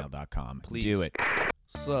messinaboutshow@gmail.com. Please. Do it.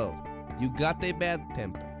 So, you got a bad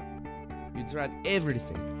temper. You tried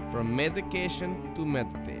everything from medication to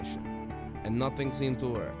meditation, and nothing seemed to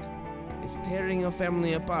work. It's tearing your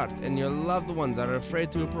family apart, and your loved ones are afraid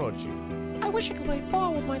to approach you. I wish I could play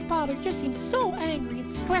ball with my Bob, but he just seems so angry and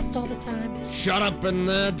stressed all the time. Shut up in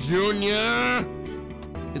there, Junior!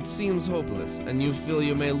 It seems hopeless, and you feel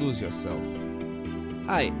you may lose yourself.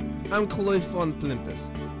 Hi, I'm Chloe von Plimpus.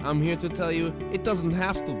 I'm here to tell you it doesn't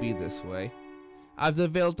have to be this way. I've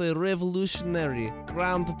developed a revolutionary,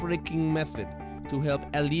 groundbreaking method to help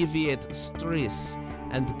alleviate stress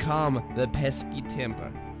and calm the pesky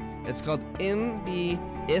temper. It's called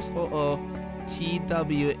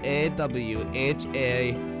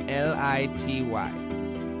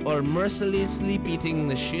NBSOOTWAWHALITY, or mercilessly beating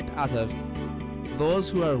the shit out of those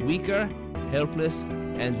who are weaker, helpless,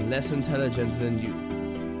 and less intelligent than you.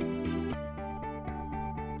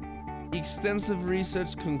 Extensive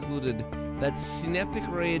research concluded that synaptic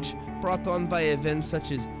rage brought on by events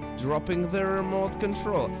such as dropping the remote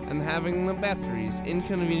control and having the batteries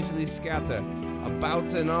inconveniently scatter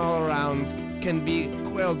about and all around can be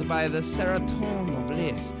quelled by the serotonin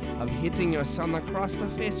bliss of hitting your son across the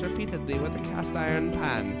face repeatedly with a cast iron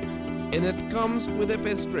pan. And it comes with a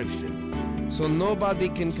prescription, so nobody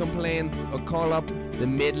can complain or call up the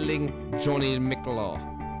meddling Johnny McLaw.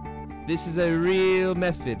 This is a real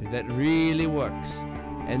method that really works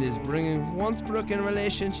and is bringing once broken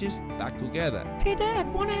relationships back together. Hey,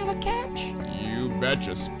 Dad, wanna have a catch? You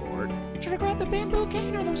betcha, sport. Should I grab the bamboo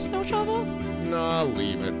cane or the snow shovel? Nah,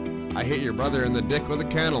 leave it. I hit your brother in the dick with a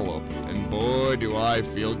cantaloupe, and boy, do I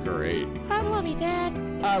feel great. I love you, Dad.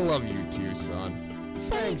 I love you too, son.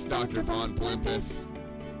 Thanks, Dr. Von Plimpus.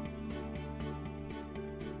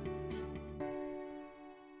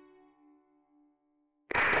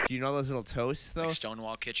 Do you know those little toasts, though? Like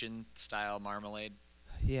Stonewall Kitchen style marmalade.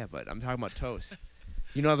 Yeah, but I'm talking about toast.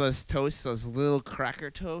 You know those toasts, those little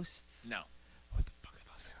cracker toasts? No. What the fuck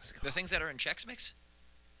are those things called? The things that are in Chex Mix?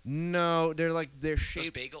 No, they're Those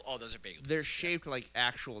shaped. bagel? Oh, those are bagel They're pieces, yeah. shaped like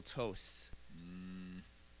actual toasts.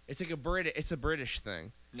 It's like It's a British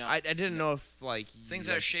thing. No. I didn't know if like Things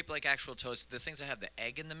that are shaped like actual toast. The things that have the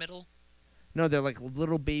egg in the middle? No, they're like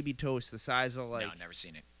little baby toasts, the size of like. No, never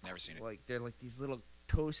seen it. Never seen it. Like they're like these little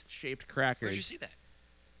toast-shaped crackers. Where'd you see that?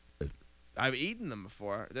 I've eaten them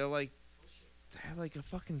before. They're like a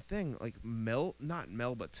fucking thing. Like not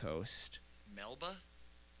Melba toast. Melba?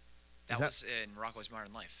 That that- was in Rocco's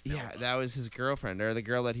Modern Life. Yeah, Melba. that was his girlfriend, or the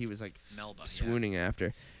girl that he was like Melba, yeah. swooning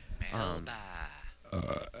after. Melba.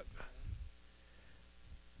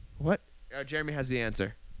 What? Jeremy has the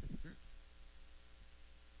answer.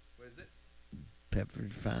 What is it?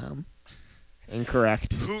 Peppered Farm.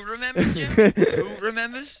 Incorrect. Who remembers, Jim? Who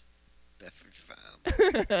remembers? Bedford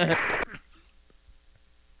Farm.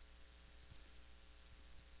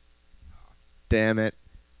 Damn it.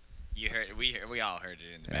 You heard? We all heard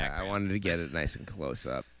it in the Yeah, background. I wanted to get it nice and close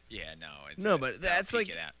up. Yeah, no. It's No, but that's like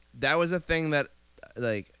that was a thing that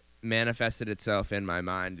like manifested itself in my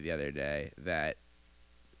mind the other day. That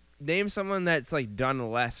name someone that's like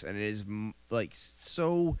done less and is like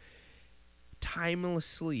so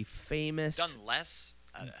timelessly famous. done less.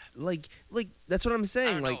 Like that's what I'm I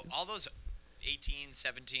saying. don't Like know. All those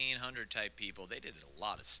 1700 type people, they did a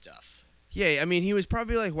lot of stuff. yeah, I mean he was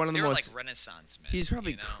probably like one of They the were most. like Renaissance men. He's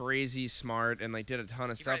probably you know? crazy smart and like did a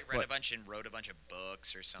ton of He stuff. probably read But a bunch and wrote a bunch of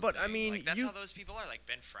books or something. I mean, like, that's you- how those people are, like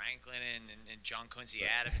Ben Franklin and John Quincy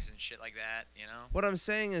Adams and shit like that. You know? what I'm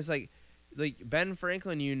saying is like Ben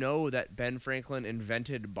Franklin, you know that Ben Franklin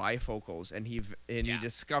invented bifocals and he Yeah.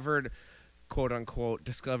 discovered, quote unquote,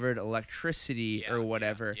 discovered electricity Yeah, or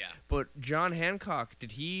whatever. Yeah. But John Hancock,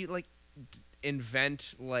 did he like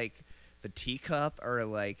invent like the teacup or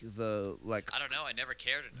like the I don't know. I never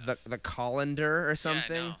cared enough. the colander or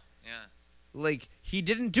something? Yeah, I know. Yeah. Like he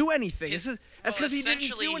didn't do anything. That's because he didn't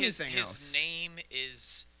essentially do anything his else. name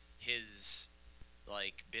is his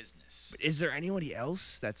like business. Is there anybody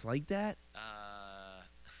else that's like that? Uh,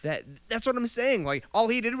 That's what I'm saying. Like all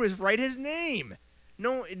he did was write his name.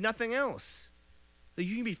 No, nothing else.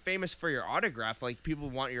 you can be famous for your autograph. Like, people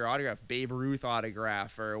want your autograph, Babe Ruth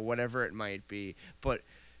autograph or whatever it might be. But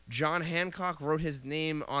John Hancock wrote his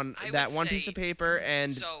name on that one piece of paper,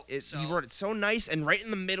 and he wrote it so nice and right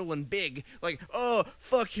in the middle and big. Like, oh,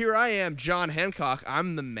 fuck, here I am, John Hancock.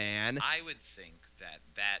 I'm the man. I would think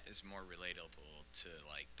that is more relatable to,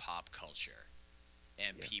 like, pop culture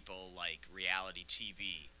and people like reality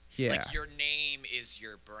TV. Yeah. Like, your name is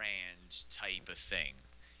your brand type of thing.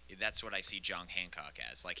 That's what I see John Hancock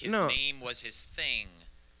as. Like, his name was his thing,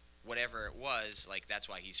 whatever it was. Like, that's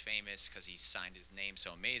why he's famous, because he signed his name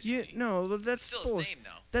so amazingly. Yeah, no, that's still his name,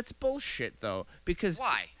 though. That's bullshit, though. Because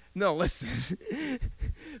why? No, listen.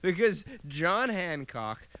 Because John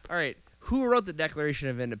Hancock. All right, who wrote the Declaration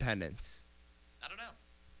of Independence? I don't know.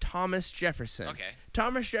 Thomas Jefferson. Okay.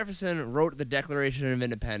 Thomas Jefferson wrote the Declaration of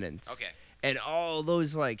Independence. Okay. And all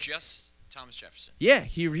those, like, just Thomas Jefferson. Yeah,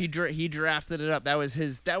 he drafted it up. That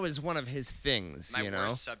was one of his things. My you know?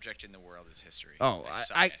 worst subject in the world is history. Oh,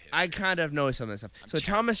 I kind of know some of this stuff. So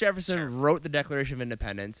Thomas Jefferson wrote the Declaration of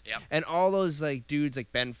Independence. Yep. And all those, like, dudes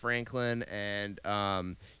like Ben Franklin and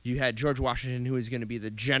you had George Washington, who was going to be the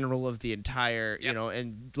general of the entire, you know,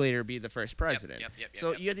 and later be the first president. Yep.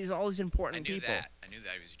 So you had all these important people. I knew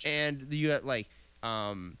that he was a general. And you had, like,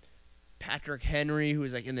 Patrick Henry, who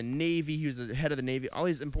was, like, in the Navy. He was the head of the Navy. All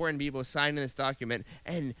these important people signing this document,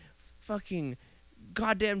 and fucking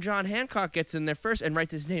goddamn John Hancock gets in there first and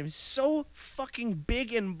writes his name so fucking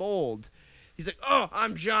big and bold. He's like, oh,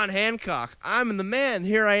 I'm John Hancock. I'm the man.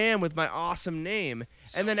 Here I am with my awesome name.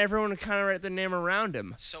 And then everyone would kind of write their name around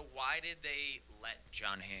him. So why did they let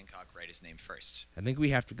John Hancock write his name first? I think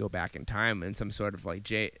we have to go back in time in some sort of, like,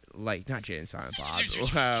 not Jay and Silent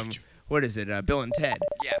Bob. What is it? Bill and Ted.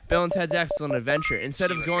 Yeah. Bill and Ted's Excellent Adventure.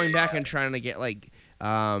 Instead of going back and trying to get, like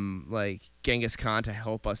Genghis Khan to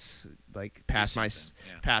help us, like, pass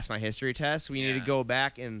my history test, we need to go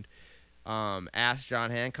back and ask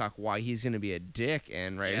John Hancock why he's going to be a dick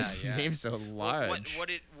and write his name so large.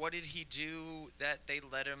 What did he do that they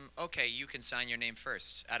let him? Okay, you can sign your name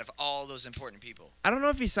first out of all those important people. I don't know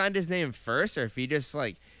if he signed his name first or if he just,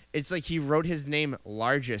 like, it's like he wrote his name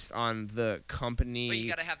largest on the company. But you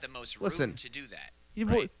got to have the most room to do that.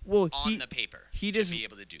 Right? Well, on the paper he to just be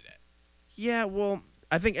able to do that. Yeah, well,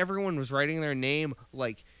 I think everyone was writing their name,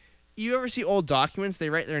 like, you ever see old documents? They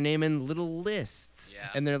write their name in little lists. Yeah.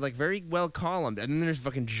 And they're, like, very well columned. And then there's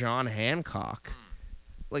fucking John Hancock.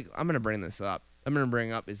 Like, I'm going to bring this up. I'm going to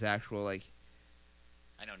bring up his actual, like...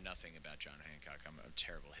 I know nothing about John Hancock. I'm a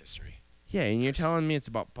terrible history. Yeah, and you're telling me it's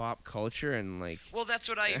about pop culture and, like... Well, that's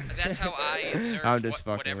how I observed I'm just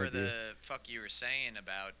whatever with you. the fuck you were saying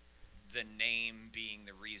about the name being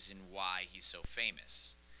the reason why he's so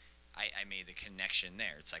famous. I made the connection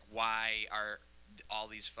there. It's like, why are all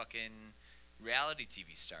these fucking reality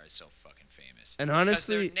TV stars so fucking famous? And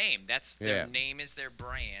honestly... Because their name. Their name is their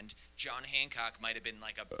brand. John Hancock might have been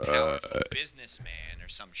like a powerful businessman or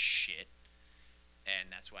some shit.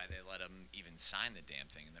 And that's why they let him even sign the damn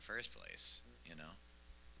thing in the first place, you know?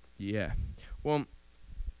 Yeah. Well,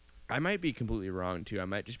 I might be completely wrong, too. I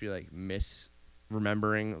might just be, like,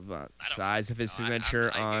 misremembering the size of his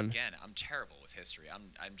signature on... Again, I'm terrible with history.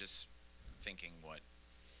 I'm just thinking what,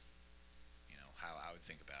 you know, how I would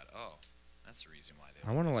think about, that's the reason why they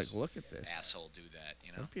I want to, like, look at this. asshole do that,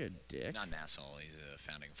 you know? Don't be a dick. Not an asshole. He's a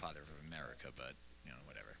founding father of America, but, you know,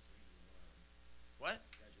 whatever. What?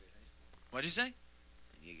 What'd you say?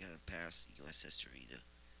 You gotta pass U.S. history to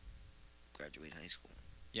graduate high school.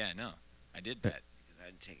 Yeah, no, I did that. Because I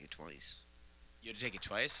had to take it twice. You had to take it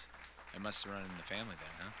twice? It must have run in the family then,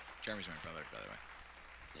 huh? Jeremy's my brother, by the way.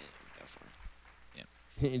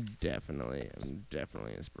 Yeah, definitely.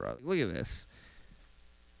 Definitely his brother. Look at this.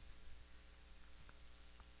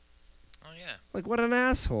 Oh, yeah. Like, what an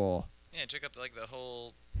asshole. Yeah, it took up, like, the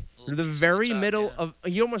whole... The very middle of...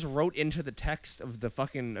 He almost wrote into the text of the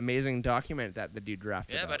fucking amazing document that the dude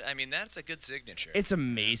drafted. Yeah, but, I mean, that's a good signature. It's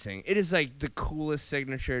amazing. It is, like, the coolest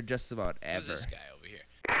signature just about ever. Who's this guy over here?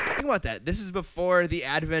 Think about that. This is before the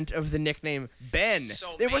advent of the nickname Ben.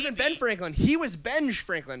 So it wasn't Ben maybe- Franklin. He was Benj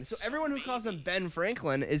Franklin. So, So everyone who calls him maybe- Ben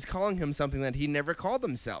Franklin is calling him something that he never called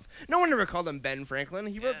himself. No one ever called him Ben Franklin.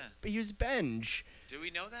 He was Benj. Do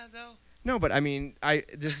we know that, though? No, but I mean,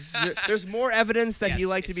 there's more evidence that he Yes,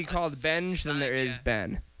 liked to it's be called Benj than there is yeah.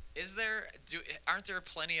 Ben. Is there... Aren't there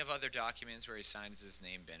plenty of other documents where he signs his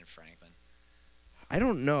name, Ben Franklin? I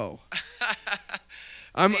don't know.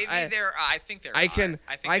 Maybe there are. I think there I are. can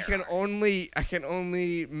I can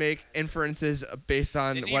only make inferences based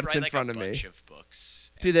on Didn't he what's write, in like, front a of me. bunch of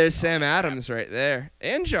books? Dude, there's Sam Adams right there,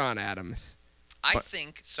 and John Adams. I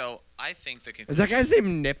think so. I think the conclusion. Is that guy's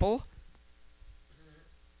name Nipple?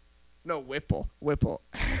 No, Whipple.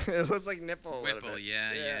 It looks like nipple. a little Whipple, bit.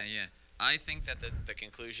 yeah. I think that the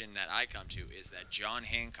conclusion that I come to is that John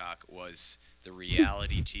Hancock was the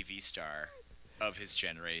reality TV star of his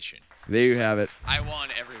generation. There you have it. I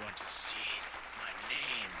want everyone to see my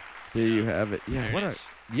name. There you have it. Yeah, There what it a is.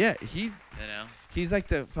 he. You know, He's like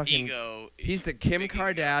the fucking. ego. He's the Kim big ego.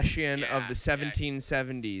 Kardashian of Yeah, the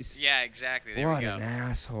 1770s. Yeah, exactly. There What we go. an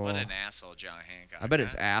asshole. What an asshole, John Hancock. I bet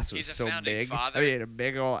his huh? ass was He's a so founding big. Father. I mean, he had a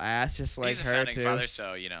big old ass just like He's a her founding too. father,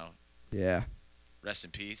 so Yeah. rest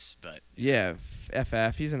in peace. But Yeah,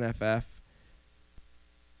 FF. He's an FF.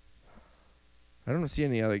 I don't see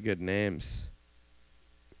any other good names.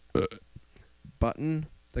 Button.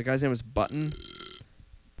 The guy's name was Button.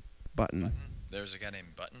 Button. there's a guy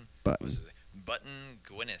named Button. Button. What was his name? Button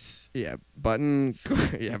Gwyneth. Yeah, Button.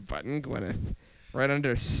 Yeah, Button Gwyneth. Right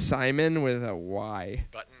under Simon with a Y.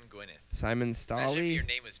 Button Gwyneth. Simon Imagine if Stolly your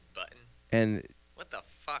name was Button. and What the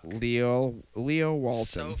fuck? Leo Walton.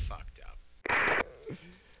 So fucked up.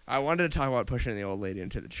 I wanted to talk about pushing the old lady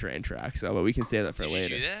into the train tracks, though, but we can save that for Did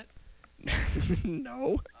later. you do that?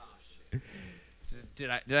 No. Oh shit. Did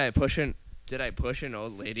I push an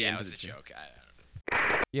old lady Yeah, it into was the a train? joke. I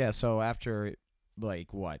don't know. Yeah, so after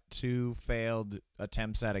like what, 2 failed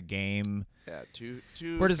attempts at a game, Yeah, two.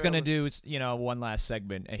 we're just gonna do one last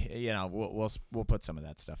segment. We'll put some of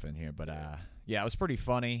that stuff in here, but yeah, it was pretty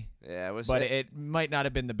funny. Yeah, it was. But it might not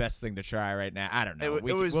have been the best thing to try right now. I don't know.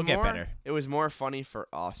 We'll get more, better. It was more funny for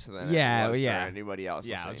us than Yeah, it was yeah. for anybody else.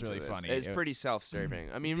 Yeah, it was listening to really this. funny. It's It- pretty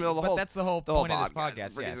self-serving. I mean, But that's the whole point of this podcast podcast.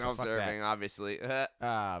 is pretty Yeah, so fuck that. self-serving, obviously.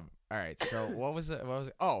 All right. So what was it?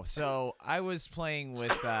 Oh, so I was playing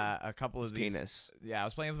with a couple of these. Penis. Yeah, I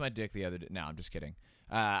was playing with my dick the other day. No, I'm just kidding.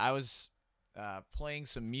 I was playing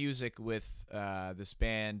some music with this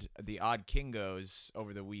band, the Odd Kingos,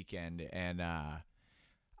 over the weekend, and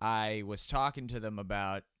I was talking to them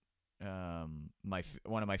about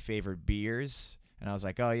one of my favorite beers, and I was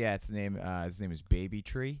like, "Oh yeah, his name is Baby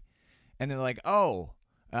Tree," and they're like, "Oh,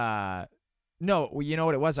 no, well, you know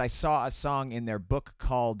what it was? I saw a song in their book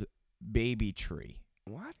called Baby Tree."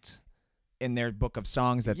 What? In their book of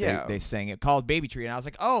songs that Yeah. they sang it called Baby Tree, and I was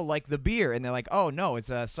like, oh, like the beer, and they're like, oh no, it's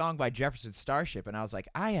a song by Jefferson Starship, and I was like,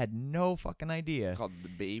 I had no fucking idea Called the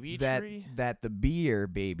Baby that Tree? that the beer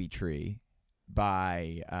Baby Tree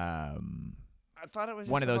by I thought it was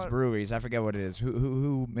one of just those about, breweries, I forget what it is.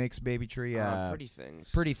 Who makes Baby Tree? Pretty Things.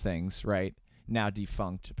 Pretty Things, right? Now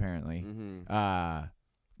defunct apparently. Mm-hmm.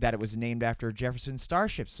 That it was named after a Jefferson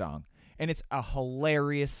Starship song. And it's a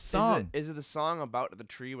hilarious song. Is it the song about the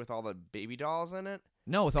tree with all the baby dolls in it?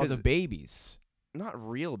 No, with all the 'cause- babies. Not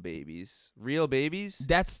real babies. Real babies?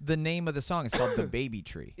 That's the name of the song. It's called The Baby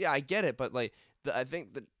Tree. Yeah, I get it, but like I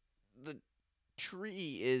think the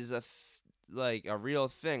tree is like a real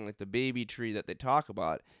thing. Like the baby tree that they talk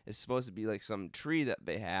about is supposed to be like some tree that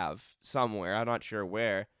they have somewhere. I'm not sure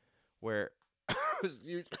where.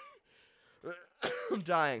 I'm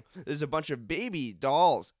dying. There's a bunch of baby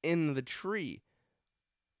dolls in the tree.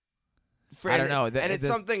 I don't know. And it's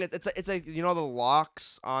something. It's like the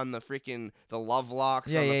locks on the freaking the love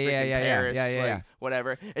locks on the freaking Paris, like,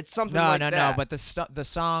 whatever. It's something No, like no, that. no. But the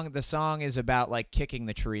song is about like kicking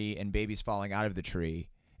the tree and babies falling out of the tree.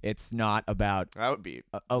 It's not about That would be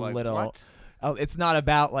a like, little. What? Oh, it's not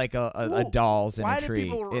about like a Well, dolls in why a do tree.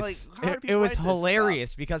 people, like, It's, how do it people was write this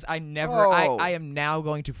hilarious because I never. Oh. I am now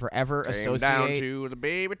going to forever Came associate. down to the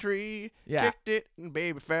baby tree, Yeah. kicked it, and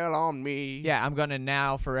baby fell on me. Yeah, I'm gonna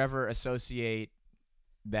now forever associate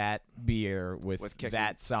that beer with kicking-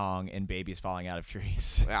 that song and babies falling out of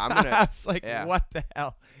trees. Yeah, I'm gonna- I was like, yeah. what the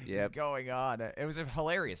hell Yep. is going on? It was a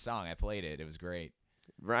hilarious song. I played it. It was great.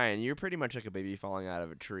 Ryan, you're pretty much like a baby falling out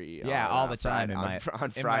of a tree. Yeah, on, all the time Friday, in my on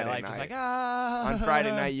in Friday my life. night. It's like On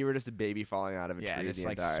Friday night, you were just a baby falling out of a yeah, tree just the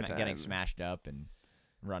like entire time. getting smashed up and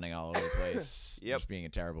running all over the place. Yep. Just being a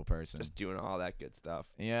terrible person. Just doing all that good stuff.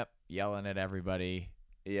 Yep, yelling at everybody.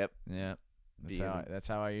 Yep. Yep, Being- that's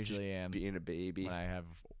how I usually am Being a baby. when I have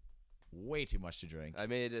way too much to drink I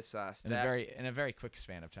made this in a very quick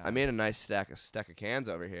span of time. I made a nice stack of cans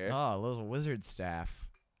over here. Oh, a little wizard staff.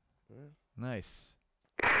 Yeah. Nice.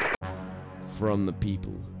 From the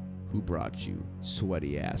people who brought you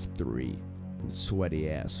Sweaty Ass 3 and Sweaty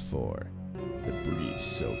Ass 4, the brief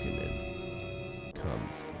soaking in,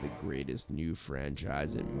 comes the greatest new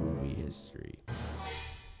franchise in movie history.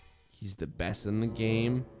 He's the best in the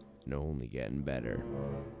game and only getting better.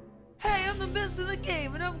 Hey, I'm the best in the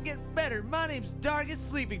game, and I'm getting better. My name's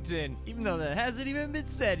Darkest Sleepington, even though that hasn't even been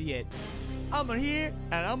said yet. I'm here,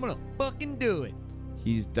 and I'm gonna fucking do it.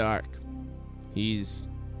 He's dark. He's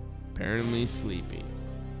apparently sleepy.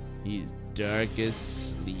 He's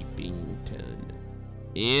Darkest Sleepington.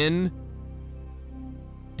 in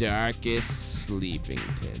Darkest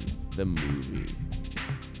Sleepington, the movie.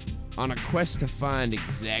 On a quest to find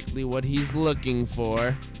exactly what he's looking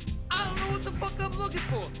for, I don't know what the fuck I'm looking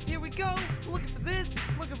for. Here we go. Looking for this,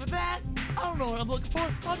 looking for that. I don't know what I'm looking for.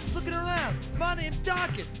 I'm just looking around. My name's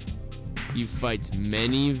Darkest. he fights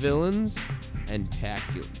many villains and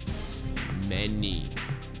tackles many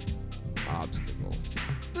obstacles.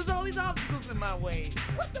 There's all these obstacles in my way.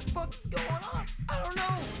 What the fuck is going on? I don't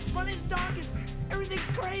know. My name's Darkest.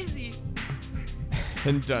 Everything's crazy.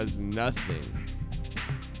 And does nothing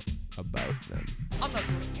about them. I'm not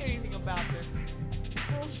doing anything about this.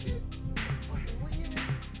 Bullshit. I'm fucking leaving.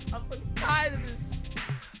 I'm fucking tired of this.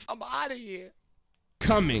 I'm out of here.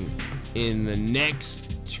 Coming in the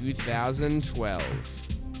next 2012.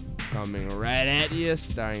 Coming right at you,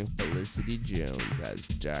 starring Felicity Jones as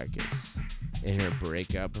Darkest in her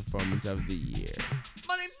breakout performance of the year.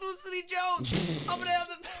 My name's Felicity Jones. I'm gonna have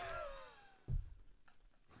the...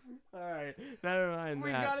 Alright, never mind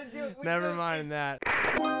We that. gotta do it. Never mind that.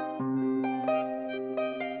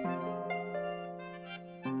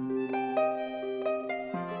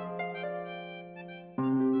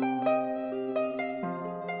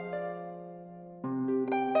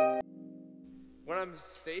 When I'm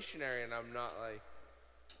stationary and I'm not like...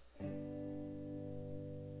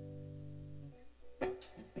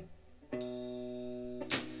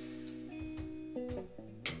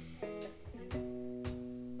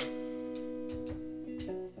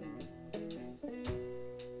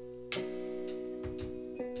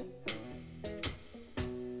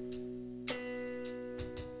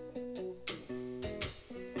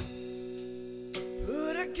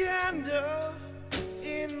 Put a candle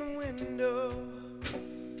in the window.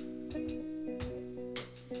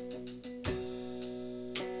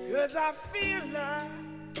 Cause I feel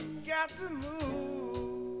like got to move.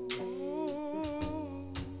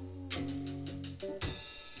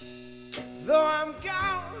 Though I'm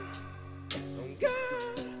gone,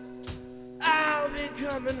 I'll be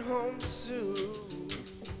coming home soon.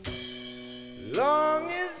 Long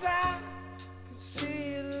as I can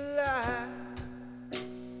see the light.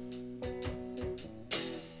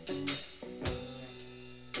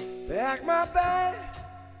 Pack my bag,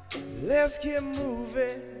 let's get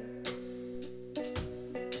moving.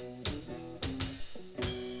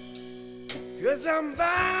 Cause I'm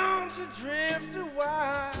bound to drift a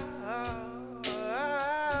while.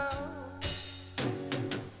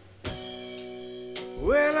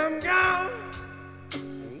 When I'm gone,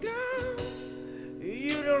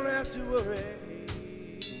 you don't have to worry.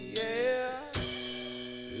 Yeah,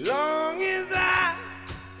 long as I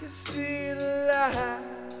can see